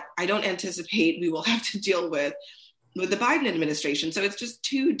that, I don't anticipate we will have to deal with the Biden administration. So it's just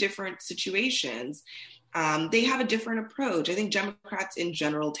two different situations. They have a different approach. I think Democrats in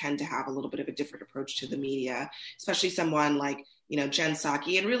general tend to have a little bit of a different approach to the media, especially someone like, Jen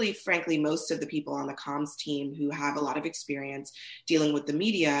Psaki, and really, frankly, most of the people on the comms team who have a lot of experience dealing with the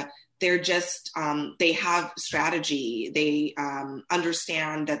media. They're just, they have strategy. They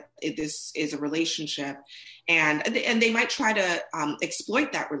understand that this is a relationship, and they might try to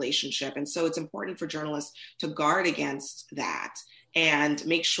exploit that relationship. And so it's important for journalists to guard against that and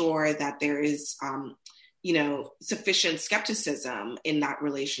make sure that there is, sufficient skepticism in that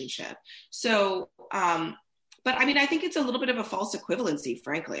relationship. So, but I mean, I think it's a little bit of a false equivalency,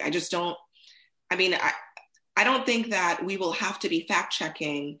 frankly. I don't think that we will have to be fact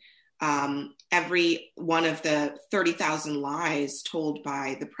checking every one of the 30,000 lies told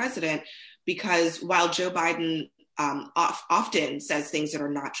by the president, because while Joe Biden often says things that are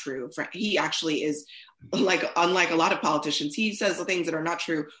not true, he actually is unlike a lot of politicians, he says the things that are not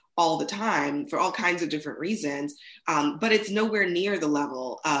true all the time for all kinds of different reasons. But it's nowhere near the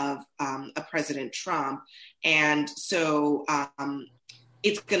level of a President Trump. And so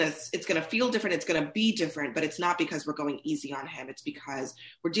it's gonna feel different. It's gonna be different, but it's not because we're going easy on him. It's because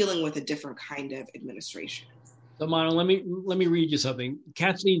we're dealing with a different kind of administration. So, Mano, let me read you something.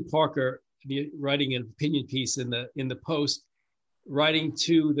 Kathleen Parker, writing an opinion piece in the Post, writing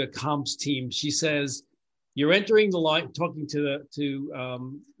to the comms team, she says, "You're entering the line." Talking to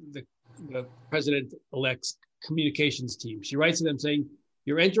the president-elect's communications team, she writes to them saying,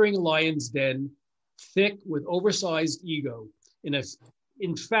 "You're entering a lion's den, thick with oversized ego.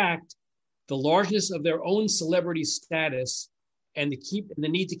 In fact, the largeness of their own celebrity status and the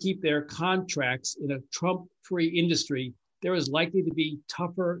need to keep their contracts in a Trump-free industry, there is likely to be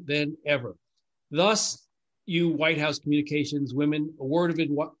tougher than ever. Thus, you White House communications women, a word of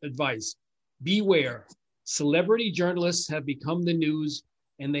advice: beware. Celebrity journalists have become the news,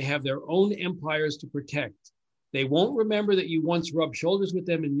 and they have their own empires to protect. They won't remember that you once rubbed shoulders with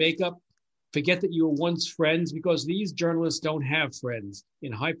them in makeup, forget that you were once friends, because these journalists don't have friends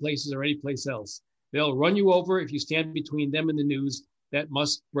in high places or any place else. They'll run you over if you stand between them and the news. That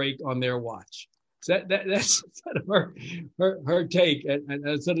must break on their watch." So that's sort of her take,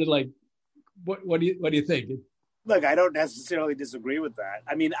 and sort of like, what do you think? Look, I don't necessarily disagree with that.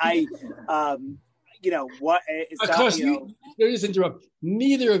 I mean, Of course, just interrupt.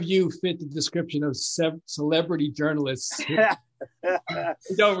 Neither of you fit the description of celebrity journalists who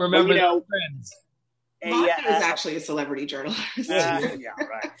don't remember their friends. Monica is actually a celebrity journalist. Yeah,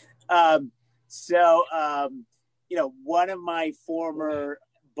 right. One of my former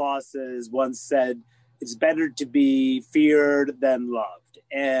bosses once said, "It's better to be feared than loved."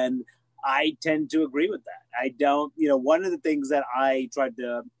 And I tend to agree with that. I don't, one of the things that I tried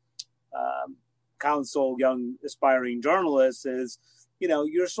to counsel young aspiring journalists is,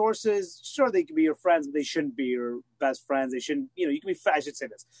 your sources, sure, they can be your friends, but they shouldn't be your best friends. They shouldn't, you can be, I should say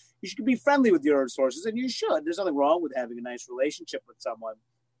this, you should be friendly with your sources, and you should. There's nothing wrong with having a nice relationship with someone,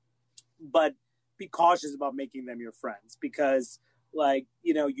 but be cautious about making them your friends, because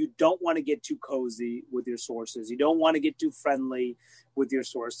you don't want to get too cozy with your sources. You don't want to get too friendly with your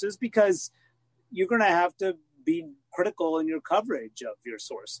sources, because you're going to have to be critical in your coverage of your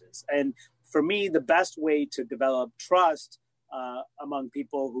sources. And for me, the best way to develop trust among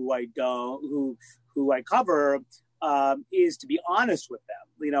people who I cover is to be honest with them.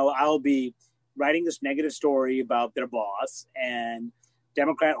 I'll be writing this negative story about their boss, and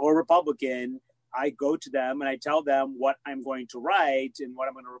Democrat or Republican, I go to them and I tell them what I'm going to write and what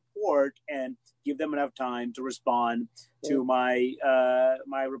I'm going to report, and give them enough time to respond to my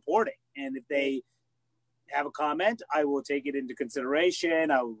reporting. And if they have a comment, I will take it into consideration.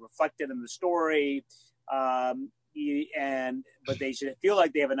 I will reflect it in the story, but they should feel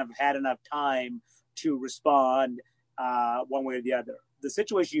like they have had enough time to respond one way or the other. The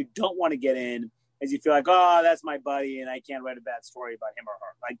situation you don't want to get in is you feel like, oh, that's my buddy, and I can't write a bad story about him or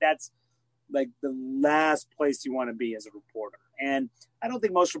her. That's the last place you want to be as a reporter. And I don't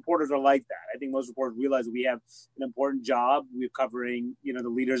think most reporters are like that. I think most reporters realize that we have an important job. We're covering, the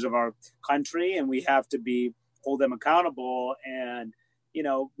leaders of our country, and we have to hold them accountable. And,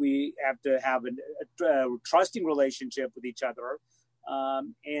 we have to have a trusting relationship with each other.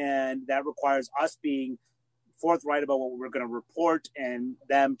 And that requires us being forthright about what we're going to report, and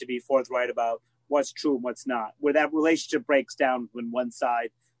them to be forthright about what's true and what's not. Where that relationship breaks down when one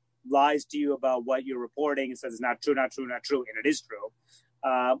side lies to you about what you're reporting and says it's not true, and it is true.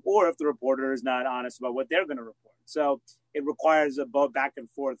 Or if the reporter is not honest about what they're going to report. So it requires a back and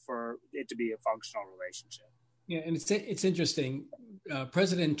forth for it to be a functional relationship. Yeah, and it's interesting.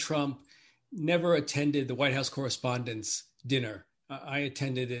 President Trump never attended the White House Correspondents' Dinner. I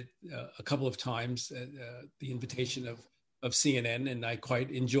attended it a couple of times at the invitation of CNN, and I quite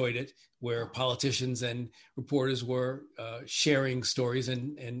enjoyed it, where politicians and reporters were sharing stories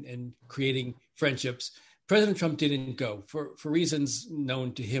and creating friendships. President Trump didn't go for reasons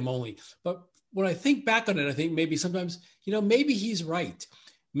known to him only. But when I think back on it, I think maybe sometimes, maybe he's right.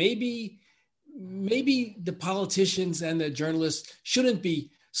 Maybe the politicians and the journalists shouldn't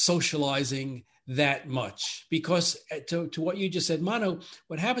be socializing that much, because to what you just said, Mano,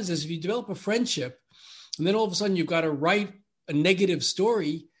 what happens is if you develop a friendship and then all of a sudden you've got to write a negative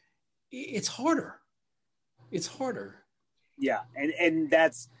story, it's harder. Yeah. And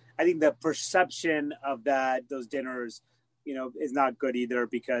that's, I think the perception of those dinners is not good either,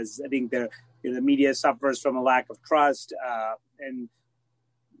 because I think the media suffers from a lack of trust, and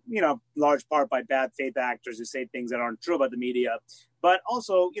large part by bad faith actors who say things that aren't true about the media. But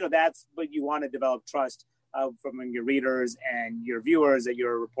also, that's what you want to develop trust from your readers and your viewers, that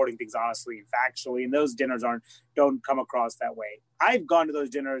you're reporting things honestly and factually. And those dinners don't come across that way. I've gone to those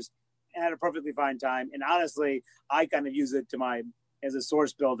dinners and had a perfectly fine time. And honestly, I kind of use it as a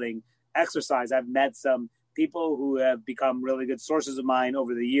source building exercise. I've met some people who have become really good sources of mine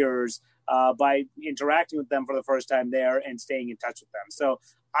over the years by interacting with them for the first time there and staying in touch with them. So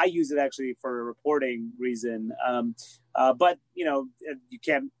I use it actually for a reporting reason. But you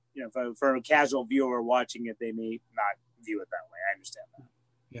can't, for a casual viewer watching it, they may not view it that way. I understand that.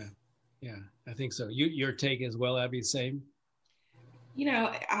 Yeah, I think so. Your take as well, Abby, same?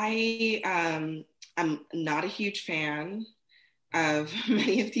 I'm not a huge fan of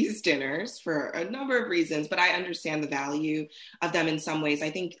many of these dinners for a number of reasons, but I understand the value of them in some ways. I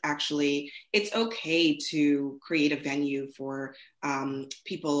think actually it's okay to create a venue for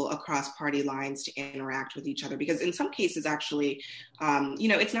people across party lines to interact with each other, because in some cases, actually,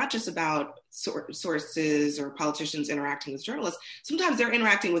 it's not just about sources or politicians interacting with journalists. Sometimes they're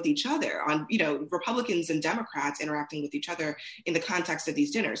interacting with each other on, Republicans and Democrats interacting with each other in the context of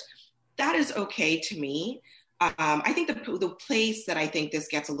these dinners. That is okay to me. I think the place that I think this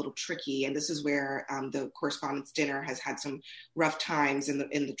gets a little tricky, and this is where the Correspondents' Dinner has had some rough times in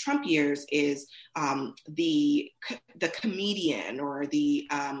the Trump years, is the comedian or the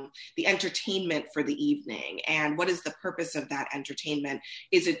entertainment for the evening. And what is the purpose of that entertainment?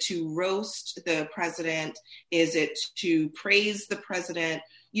 Is it to roast the president? Is it to praise the president?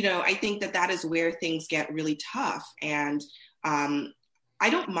 I think that is where things get really tough. And I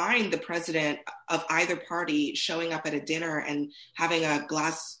don't mind the president of either party showing up at a dinner and having a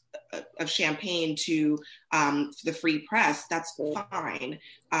glass of champagne to the free press. That's fine.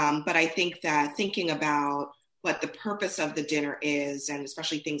 But I think that thinking about what the purpose of the dinner is, and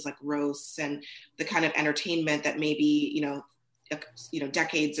especially things like roasts and the kind of entertainment that maybe,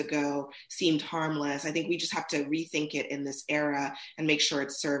 decades ago seemed harmless. I think we just have to rethink it in this era and make sure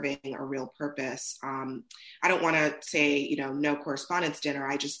it's serving a real purpose. I don't want to say, no Correspondents' Dinner.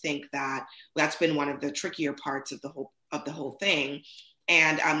 I just think that that's been one of the trickier parts of the whole thing.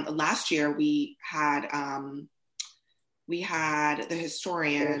 And last year we had the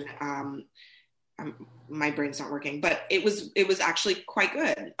historian. My brain's not working, but it was actually quite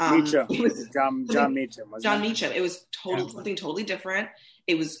good. Meacham. It was John Meacham. John Meacham. It was something totally different.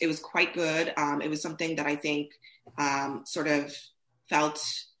 It was quite good. It was something that I think sort of felt,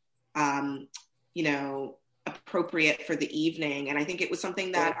 appropriate for the evening. And I think it was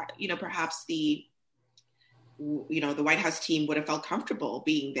something that, perhaps the White House team would have felt comfortable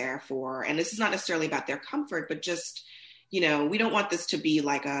being there for. And this is not necessarily about their comfort, but just, we don't want this to be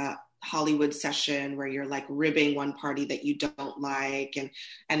like a Hollywood session where you're like ribbing one party that you don't like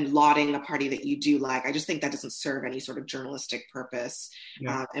and lauding a party that you do like. I just think that doesn't serve any sort of journalistic purpose.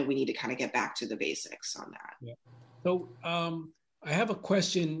 Yeah. And we need to kind of get back to the basics on that. Yeah. So I have a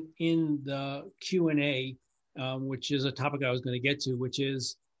question in the Q&A, which is a topic I was going to get to, which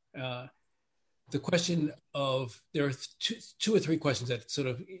is the question of, there are two or three questions that sort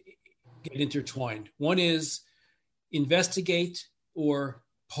of get intertwined. One is investigate or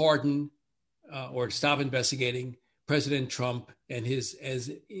pardon or stop investigating President Trump and his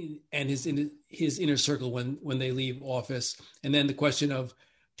inner circle when they leave office, and then the question of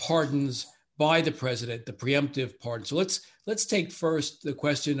pardons by the president, the preemptive pardon. So let's take first the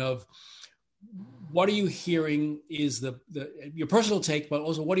question of what are you hearing is your personal take, but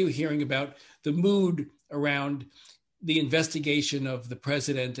also what are you hearing about the mood around the investigation of the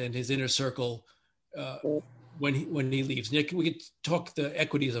president and his inner circle when he leaves? Nick, we could talk the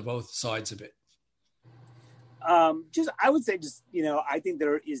equities of both sides of it. I would say I think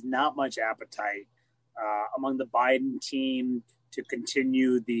there is not much appetite among the Biden team to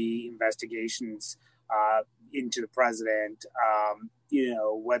continue the investigations into the president,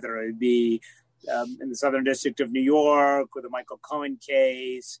 whether it be in the Southern District of New York or the Michael Cohen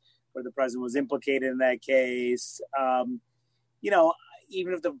case, where the president was implicated in that case.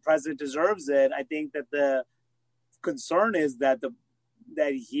 Even if the president deserves it, I think that the concern is that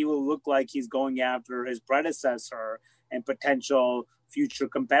he will look like he's going after his predecessor and potential future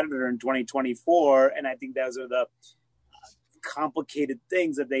competitor in 2024. And I think those are the complicated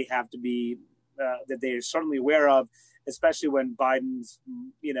things that they have to be, that they are certainly aware of, especially when Biden's,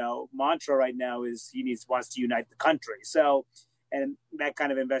 mantra right now is wants to unite the country. So, and that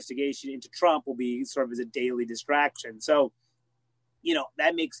kind of investigation into Trump will be sort of as a daily distraction. So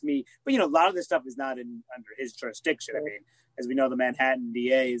that makes me, but a lot of this stuff is not under his jurisdiction. I mean, as we know, the Manhattan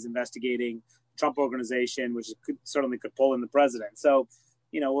DA is investigating the Trump organization, which certainly could pull in the president. So,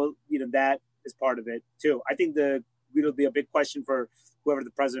 that is part of it too. I think it'll be a big question for whoever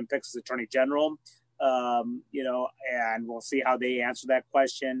the president picks as attorney general, and we'll see how they answer that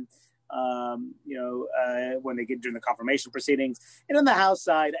question. When they get during the confirmation proceedings. And on the House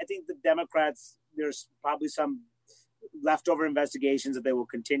side, I think the Democrats, there's probably some leftover investigations that they will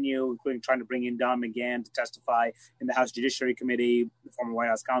continue, including trying to bring in Don McGahn to testify in the House Judiciary Committee, the former White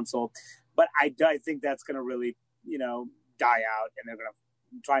House counsel. But I think that's going to really, die out, and they're going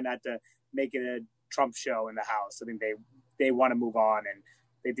to try not to make it a Trump show in the House. I think they want to move on, and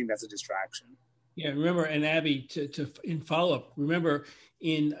they think that's a distraction. Yeah, remember, and Abby, to in follow-up, remember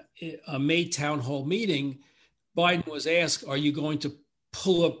in a May town hall meeting, Biden was asked, are you going to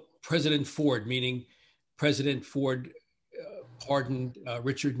pull up President Ford, meaning President Ford pardoned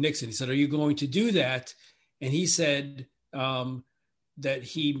Richard Nixon. He said, are you going to do that? And he said that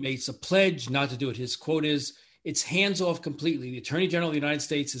he makes a pledge not to do it. His quote is, it's hands off completely. The Attorney General of the United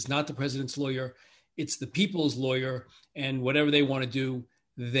States is not the president's lawyer. It's the people's lawyer, and whatever they want to do,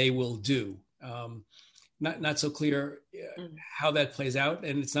 they will do. Not so clear how that plays out.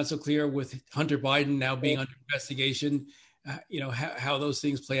 And it's not so clear with Hunter Biden now being under investigation, how those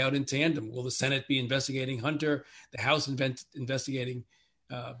things play out in tandem. Will the Senate be investigating Hunter, the House investigating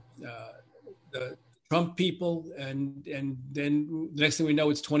the Trump people? And then the next thing we know,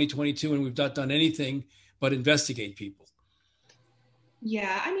 it's 2022 and we've not done anything but investigate people.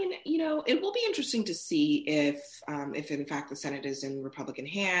 Yeah, I mean, it will be interesting to see if in fact the Senate is in Republican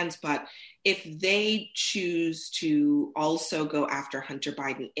hands, but if they choose to also go after Hunter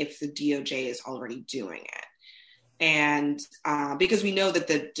Biden, if the DOJ is already doing it. And because we know that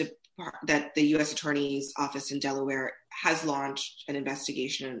the U.S. Attorney's Office in Delaware has launched an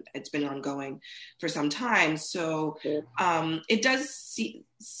investigation. It's been ongoing for some time. So it does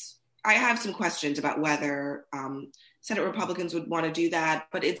I have some questions about whether Senate Republicans would want to do that,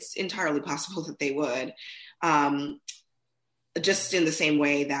 but it's entirely possible that they would. Just in the same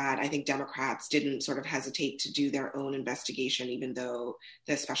way that I think Democrats didn't sort of hesitate to do their own investigation, even though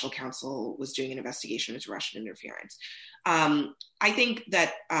the special counsel was doing an investigation into Russian interference. I think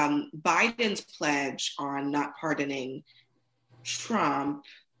that Biden's pledge on not pardoning Trump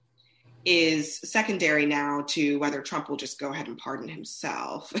is secondary now to whether Trump will just go ahead and pardon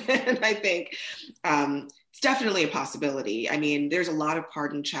himself. And I think it's definitely a possibility. I mean, there's a lot of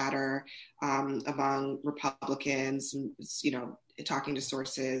pardon chatter among Republicans, talking to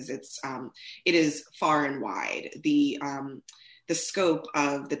sources. It is far and wide. The scope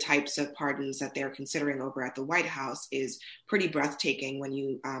of the types of pardons that they're considering over at the White House is pretty breathtaking when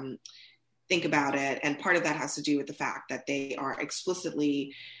you think about it. And part of that has to do with the fact that they are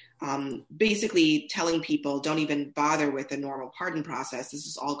explicitly basically telling people, don't even bother with the normal pardon process. This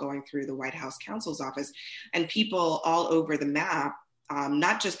is all going through the White House counsel's office. And people all over the map,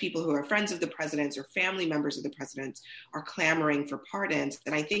 not just people who are friends of the presidents or family members of the presidents, are clamoring for pardons.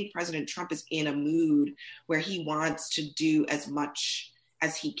 And I think President Trump is in a mood where he wants to do as much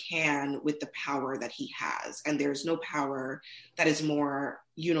as he can with the power that he has. And there's no power that is more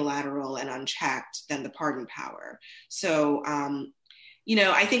unilateral and unchecked than the pardon power. So,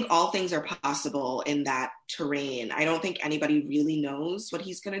 I think all things are possible in that terrain. I don't think anybody really knows what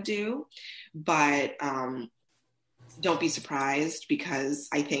he's going to do, but don't be surprised, because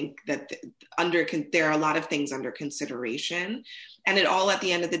I think that there are a lot of things under consideration, and it all at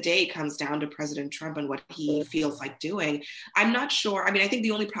the end of the day comes down to President Trump and what he feels like doing. I'm not sure. I mean, I think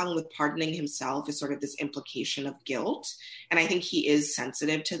the only problem with pardoning himself is sort of this implication of guilt. And I think he is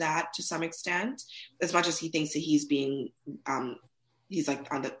sensitive to that to some extent, as much as he thinks that he's being, he's like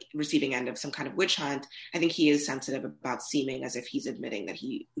on the receiving end of some kind of witch hunt. I think he is sensitive about seeming as if he's admitting that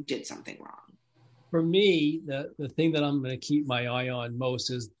he did something wrong. For me, the thing that I'm going to keep my eye on most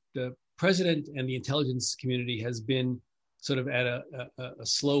is the president and the intelligence community has been sort of at a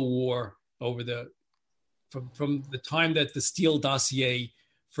slow war over from the time that the Steele dossier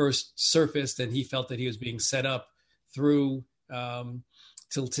first surfaced and he felt that he was being set up through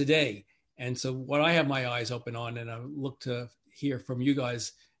till today. And so what I have my eyes open on, and I look to hear from you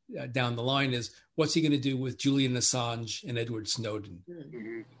guys down the line, is what's he going to do with Julian Assange and Edward Snowden?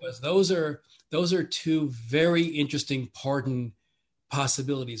 Mm-hmm. Because those are two very interesting pardon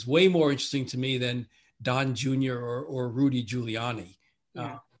possibilities, way more interesting to me than Don Jr. or Rudy Giuliani.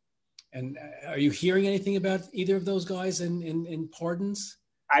 Yeah. And are you hearing anything about either of those guys in pardons?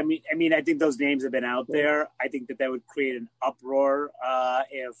 I mean, I think those names have been out there. I think that would create an uproar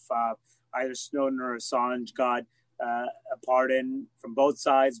if either Snowden or Assange got a pardon from both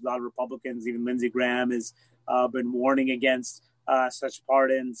sides. A lot of Republicans, even Lindsey Graham, has been warning against such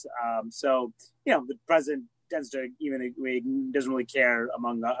pardons. So, the president tends to doesn't really care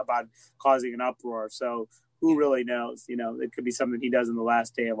about causing an uproar. So who really knows? It could be something he does in the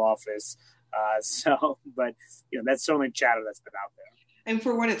last day of office. But that's certainly chatter that's been out there. And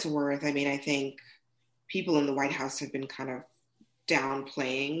for what it's worth, I mean, I think people in the White House have been kind of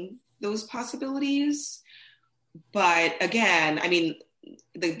downplaying those possibilities. But again, I mean,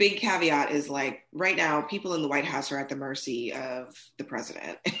 the big caveat is like right now, people in the White House are at the mercy of the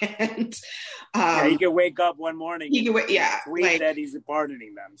president. And he can wake up one morning. He can tweet that he's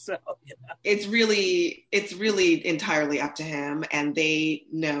pardoning them. So it's really entirely up to him, and they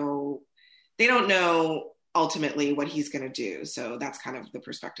don't know ultimately what he's going to do. So that's kind of the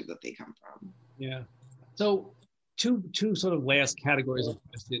perspective that they come from. Yeah. So two sort of last categories of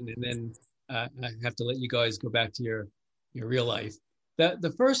question, and then I have to let you guys go back to your real life.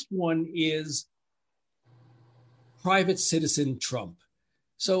 The first one is private citizen Trump.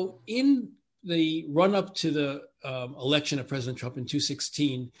 So in the run-up to the election of President Trump in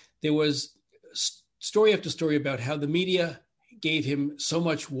 2016, there was story after story about how the media gave him so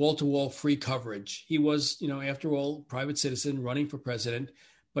much wall-to-wall free coverage. He was, after all, private citizen running for president,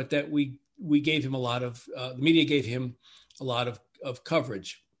 but that we gave him a lot of, the media gave him a lot of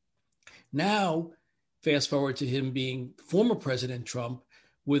coverage. Now, fast forward to him being former President Trump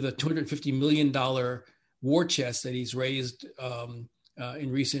with a $250 million war chest that he's raised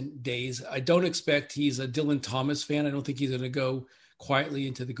in recent days. I don't expect he's a Dylan Thomas fan. I don't think he's going to go quietly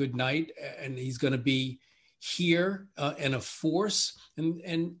into the good night, and he's going to be here and a force.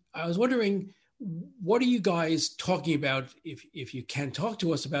 And I was wondering, what are you guys talking about, if you can talk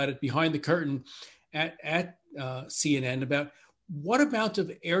to us about it behind the curtain at CNN, about what amount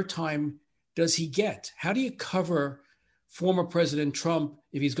of airtime does he get? How do you cover former President Trump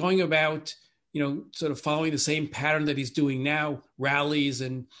if he's going about, sort of following the same pattern that he's doing now, rallies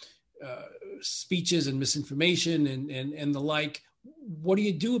and speeches and misinformation and the like? What do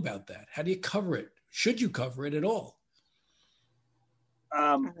you do about that? How do you cover it? Should you cover it at all?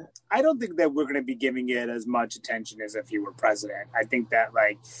 I don't think that we're going to be giving it as much attention as if he were president. I think that,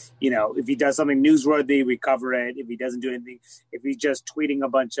 if he does something newsworthy, we cover it. If he doesn't do anything, if he's just tweeting a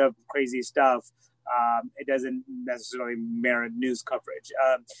bunch of crazy stuff, it doesn't necessarily merit news coverage.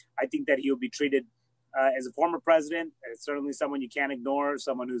 I think that he'll be treated as a former president, as certainly someone you can't ignore,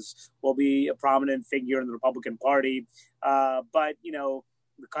 someone will be a prominent figure in the Republican Party. But,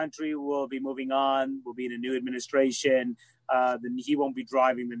 the country will be moving on, will be in a new administration. Then he won't be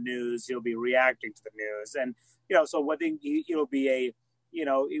driving the news. He'll be reacting to the news. And, so I think it'll be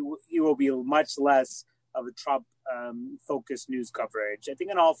it will be much less of a Trump focused news coverage. I think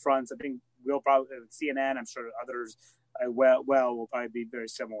on all fronts, I think we'll probably, CNN, I'm sure others will probably be very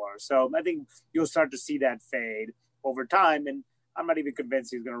similar. So I think you'll start to see that fade over time. And I'm not even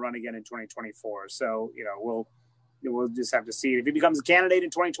convinced he's going to run again in 2024. So, we'll just have to see. If he becomes a candidate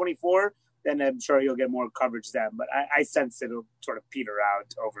in 2024, then I'm sure he'll get more coverage then. But I sense it'll sort of peter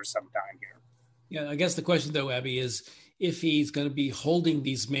out over some time here. Yeah, I guess the question, though, Abby, is if he's going to be holding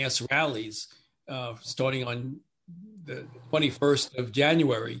these mass rallies starting on the 21st of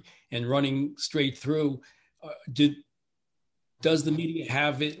January and running straight through, does the media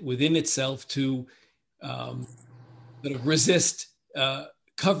have it within itself to sort of resist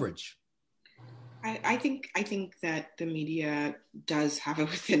coverage? I think that the media does have it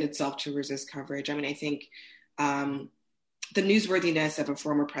within itself to resist coverage. I mean, I think the newsworthiness of a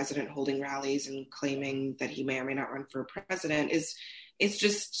former president holding rallies and claiming that he may or may not run for president is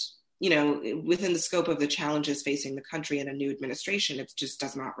just, within the scope of the challenges facing the country in a new administration. It just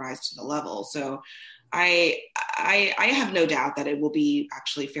does not rise to the level. So I have no doubt that it will be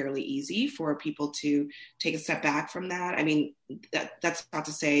actually fairly easy for people to take a step back from that. I mean, that's not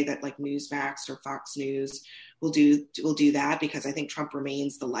to say that like Newsmax or Fox News will do that, because I think Trump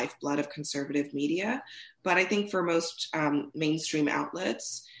remains the lifeblood of conservative media. But I think for most mainstream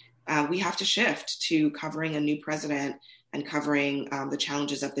outlets, we have to shift to covering a new president and covering the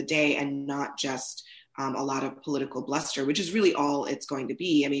challenges of the day, and not just a lot of political bluster, which is really all it's going to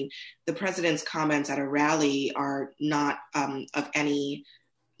be. I mean, the president's comments at a rally are not of any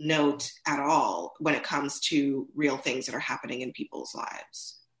note at all when it comes to real things that are happening in people's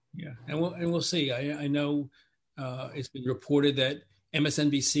lives. Yeah, and we'll see. I know it's been reported that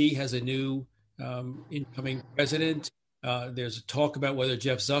MSNBC has a new incoming president. There's a talk about whether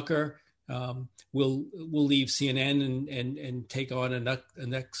Jeff Zucker will leave CNN and take on a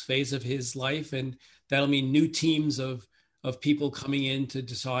next phase of his life, and that'll mean new teams of people coming in to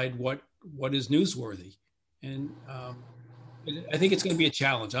decide what is newsworthy. And I think it's going to be a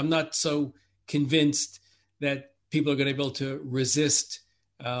challenge. I'm not so convinced that people are going to be able to resist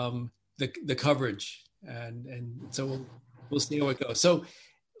the coverage, and so we'll see how it goes. So,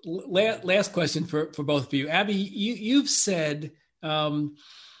 last question for both of you, Abby. You've said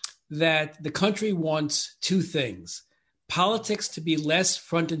that the country wants two things: politics to be less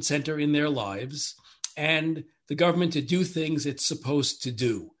front and center in their lives, and the government to do things it's supposed to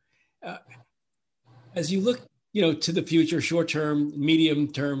do. As you look, to the future, short term,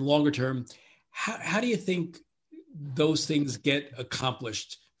 medium term, longer term, how do you think those things get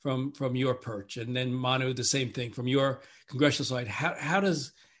accomplished from your perch? And then Manu, the same thing from your congressional side. How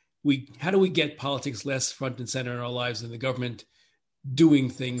do we get politics less front and center in our lives and the government doing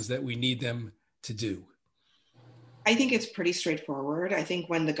things that we need them to do? I think it's pretty straightforward. I think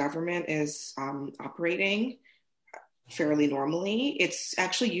when the government is operating fairly normally, it's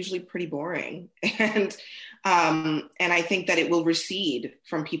actually usually pretty boring. And I think that it will recede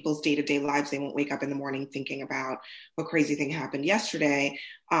from people's day-to-day lives. They won't wake up in the morning thinking about what crazy thing happened yesterday.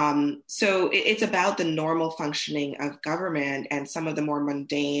 So it's about the normal functioning of government and some of the more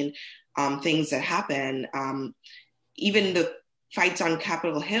mundane things that happen. Even the fights on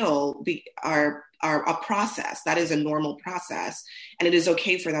Capitol Hill are a process. That is a normal process, and it is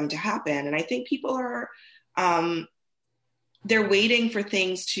okay for them to happen. And I think people are, they're waiting for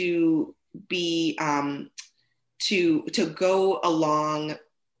things to be, to go along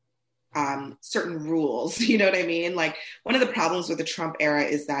certain rules. You know what I mean? Like, one of the problems with the Trump era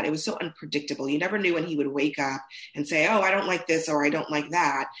is that it was so unpredictable. You never knew when he would wake up and say, oh, I don't like this or I don't like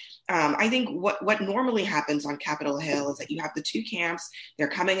that. I think what normally happens on Capitol Hill is that you have the two camps. They're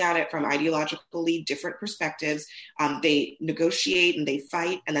coming at it from ideologically different perspectives. They negotiate and they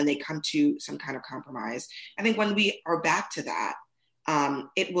fight, and then they come to some kind of compromise. I think when we are back to that,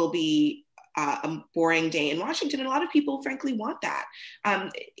 it will be a boring day in Washington. And a lot of people, frankly, want that.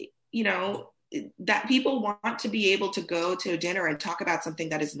 That people want to be able to go to dinner and talk about something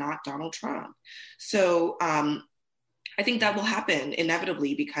that is not Donald Trump. So I think that will happen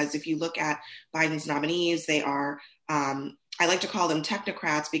inevitably, because if you look at Biden's nominees, they are, I like to call them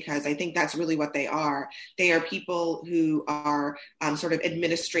technocrats, because I think that's really what they are. They are people who are sort of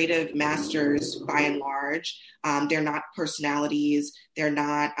administrative masters by and large. They're not personalities. They're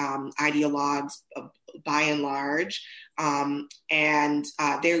not ideologues by and large. And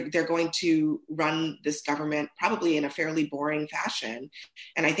they're going to run this government probably in a fairly boring fashion.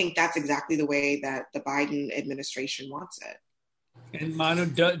 And I think that's exactly the way that the Biden administration wants it. And Manu,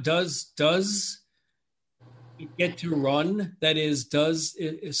 does it get to run? That is,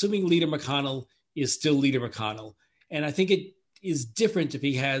 assuming Leader McConnell is still Leader McConnell, and I think it is different if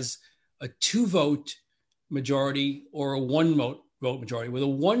he has a 2-vote majority or a 1-vote majority. With a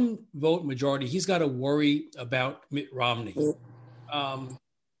 1-vote majority, he's got to worry about Mitt Romney.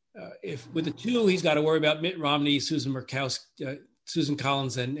 If with a 2, he's got to worry about Mitt Romney, Susan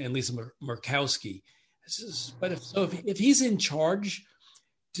Collins, and Lisa Murkowski. But if he's in charge,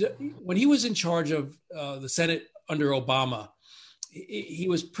 when he was in charge of the Senate under Obama, he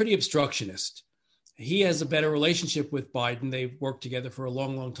was pretty obstructionist. He has a better relationship with Biden. They've worked together for a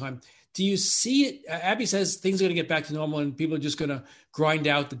long, long time. Do you see it? Abby says things are going to get back to normal and people are just going to grind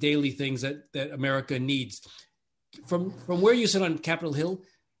out the daily things that America needs. From where you sit on Capitol Hill,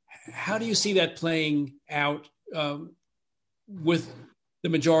 how do you see that playing out with the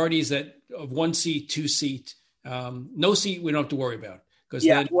majorities that of 1 seat, 2 seat, no seat we don't have to worry about?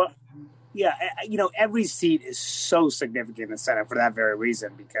 Every seat is so significant in the Senate for that very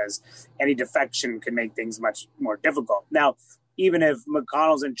reason, because any defection can make things much more difficult. Now, even if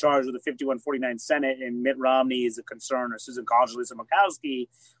McConnell's in charge of the 51-49 Senate and Mitt Romney is a concern, or Susan Collins, Lisa Murkowski,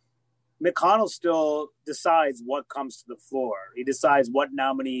 McConnell still decides what comes to the floor. He decides what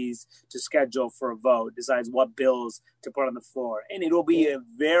nominees to schedule for a vote, decides what bills to put on the floor. And it will be a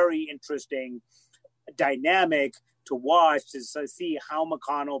very interesting dynamic to watch to see how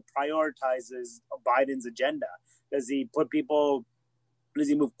McConnell prioritizes Biden's agenda. Does he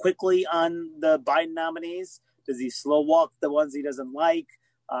move quickly on the Biden nominees? Does he slow walk the ones he doesn't like?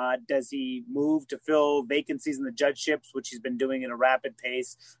 Does he move to fill vacancies in the judgeships, which he's been doing in a rapid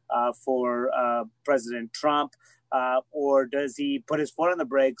pace for President Trump? Or does he put his foot on the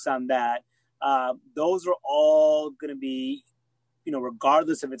brakes on that? Those are all going to be,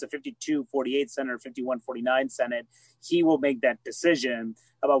 regardless if it's a 52-48 Senate or 51-49 Senate, he will make that decision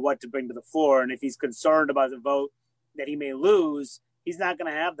about what to bring to the floor. And if he's concerned about the vote that he may lose, he's not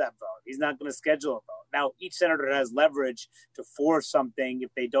going to have that vote. He's not going to schedule a vote. Now, each senator has leverage to force something if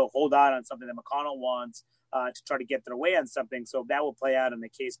they don't hold on something that McConnell wants to try to get their way on something. So that will play out on a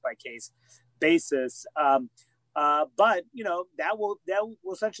case-by-case basis. But that will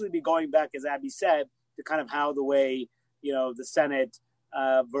essentially be going back, as Abby said, to kind of how the way the Senate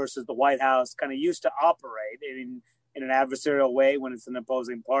versus the White House kind of used to operate in an adversarial way when it's an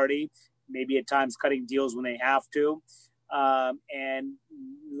opposing party, maybe at times cutting deals when they have to, and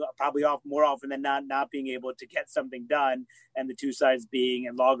probably more often than not being able to get something done, and the two sides being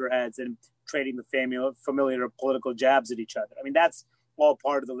at loggerheads and trading the familiar political jabs at each other. I mean, that's all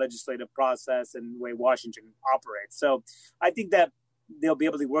part of the legislative process and the way Washington operates. So I think that they'll be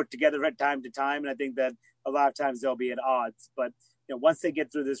able to work together from time to time, and I think that a lot of times they'll be at odds. But once they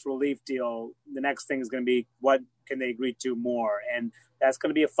get through this relief deal, the next thing is going to be what can they agree to more, and that's going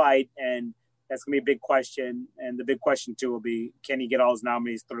to be a fight, and that's going to be a big question. And the big question too will be, can he get all his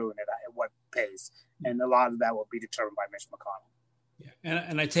nominees through, and at what pace? And a lot of that will be determined by Mitch McConnell. Yeah,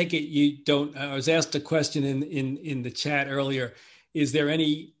 and I take it you don't. I was asked a question in the chat earlier. Is there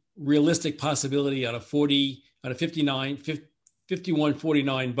any realistic possibility on a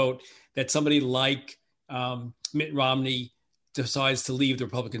 51-49 vote that somebody like Mitt Romney decides to leave the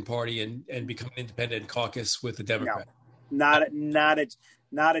Republican Party and become an independent caucus with the Democrat? No,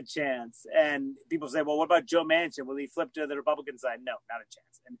 not a chance. And people say, well, what about Joe Manchin? Will he flip to the Republican side? No, not a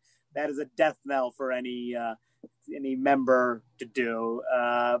chance. And that is a death knell for any member to do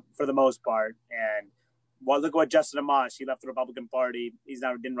for the most part. And look at what Justin Amash, he left the Republican Party.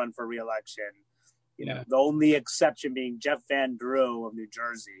 Didn't run for re-election. The only exception being Jeff Van Drew of New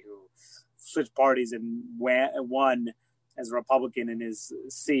Jersey, who switched parties and won as a Republican in his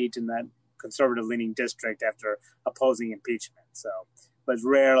seat in that conservative-leaning district after opposing impeachment. So, but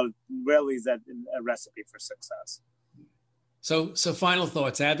rarely is that a recipe for success. So final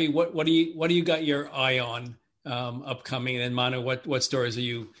thoughts, Abby. What do you got your eye on upcoming? And then Manu, what stories are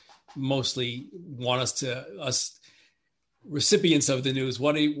you mostly want us recipients of the news?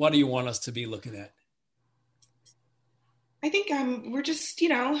 What do you want us to be looking at? I think we're just, we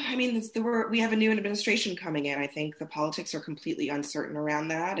have a new administration coming in. I think the politics are completely uncertain around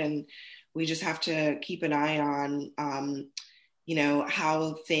that. And we just have to keep an eye on,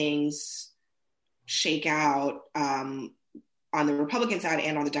 how things shake out on the Republican side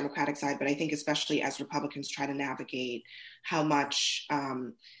and on the Democratic side. But I think especially as Republicans try to navigate how much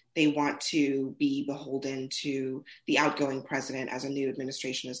they want to be beholden to the outgoing president as a new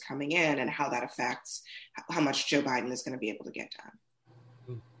administration is coming in, and how that affects how much Joe Biden is going to be able to get done.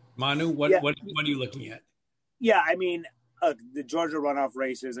 Manu, what are you looking at? Yeah, I mean, the Georgia runoff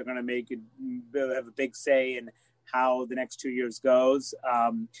races are going to have a big say in how the next 2 years goes.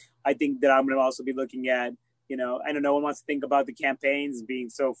 I think that I'm going to also be looking at, I know no one wants to think about the campaigns being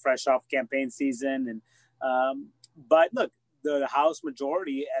so fresh off campaign season, but look, the House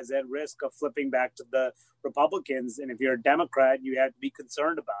majority is at risk of flipping back to the Republicans. And if you're a Democrat, you have to be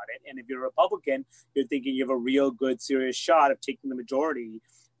concerned about it. And if you're a Republican, you're thinking you have a real good, serious shot of taking the majority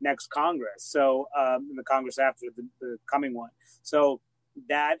next Congress. So in the Congress after the coming one. So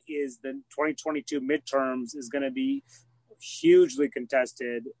that is the 2022 midterms is going to be hugely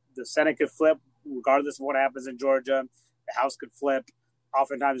contested. The Senate could flip regardless of what happens in Georgia. The House could flip.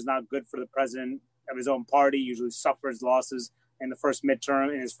 Oftentimes not good for the president of his own party, usually suffers losses in his first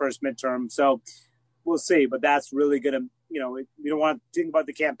midterm. So we'll see, but that's really going to, we don't want to think about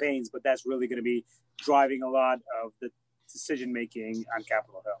the campaigns, but that's really going to be driving a lot of the decision-making on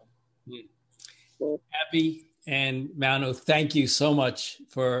Capitol Hill. Abby and Manu, thank you so much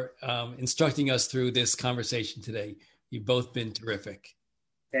for instructing us through this conversation today. You've both been terrific.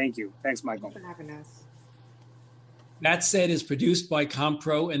 Thank you. Thanks, Michael. Thanks for having us. That Said is produced by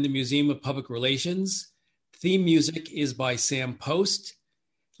Compro and the Museum of Public Relations. Theme music is by Sam Post.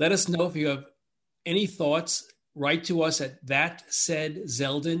 Let us know if you have any thoughts. Write to us at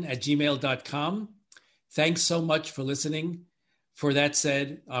thatsaidzeldin@gmail.com. Thanks so much for listening. For That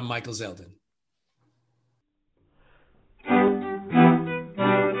Said, I'm Michael Zeldin.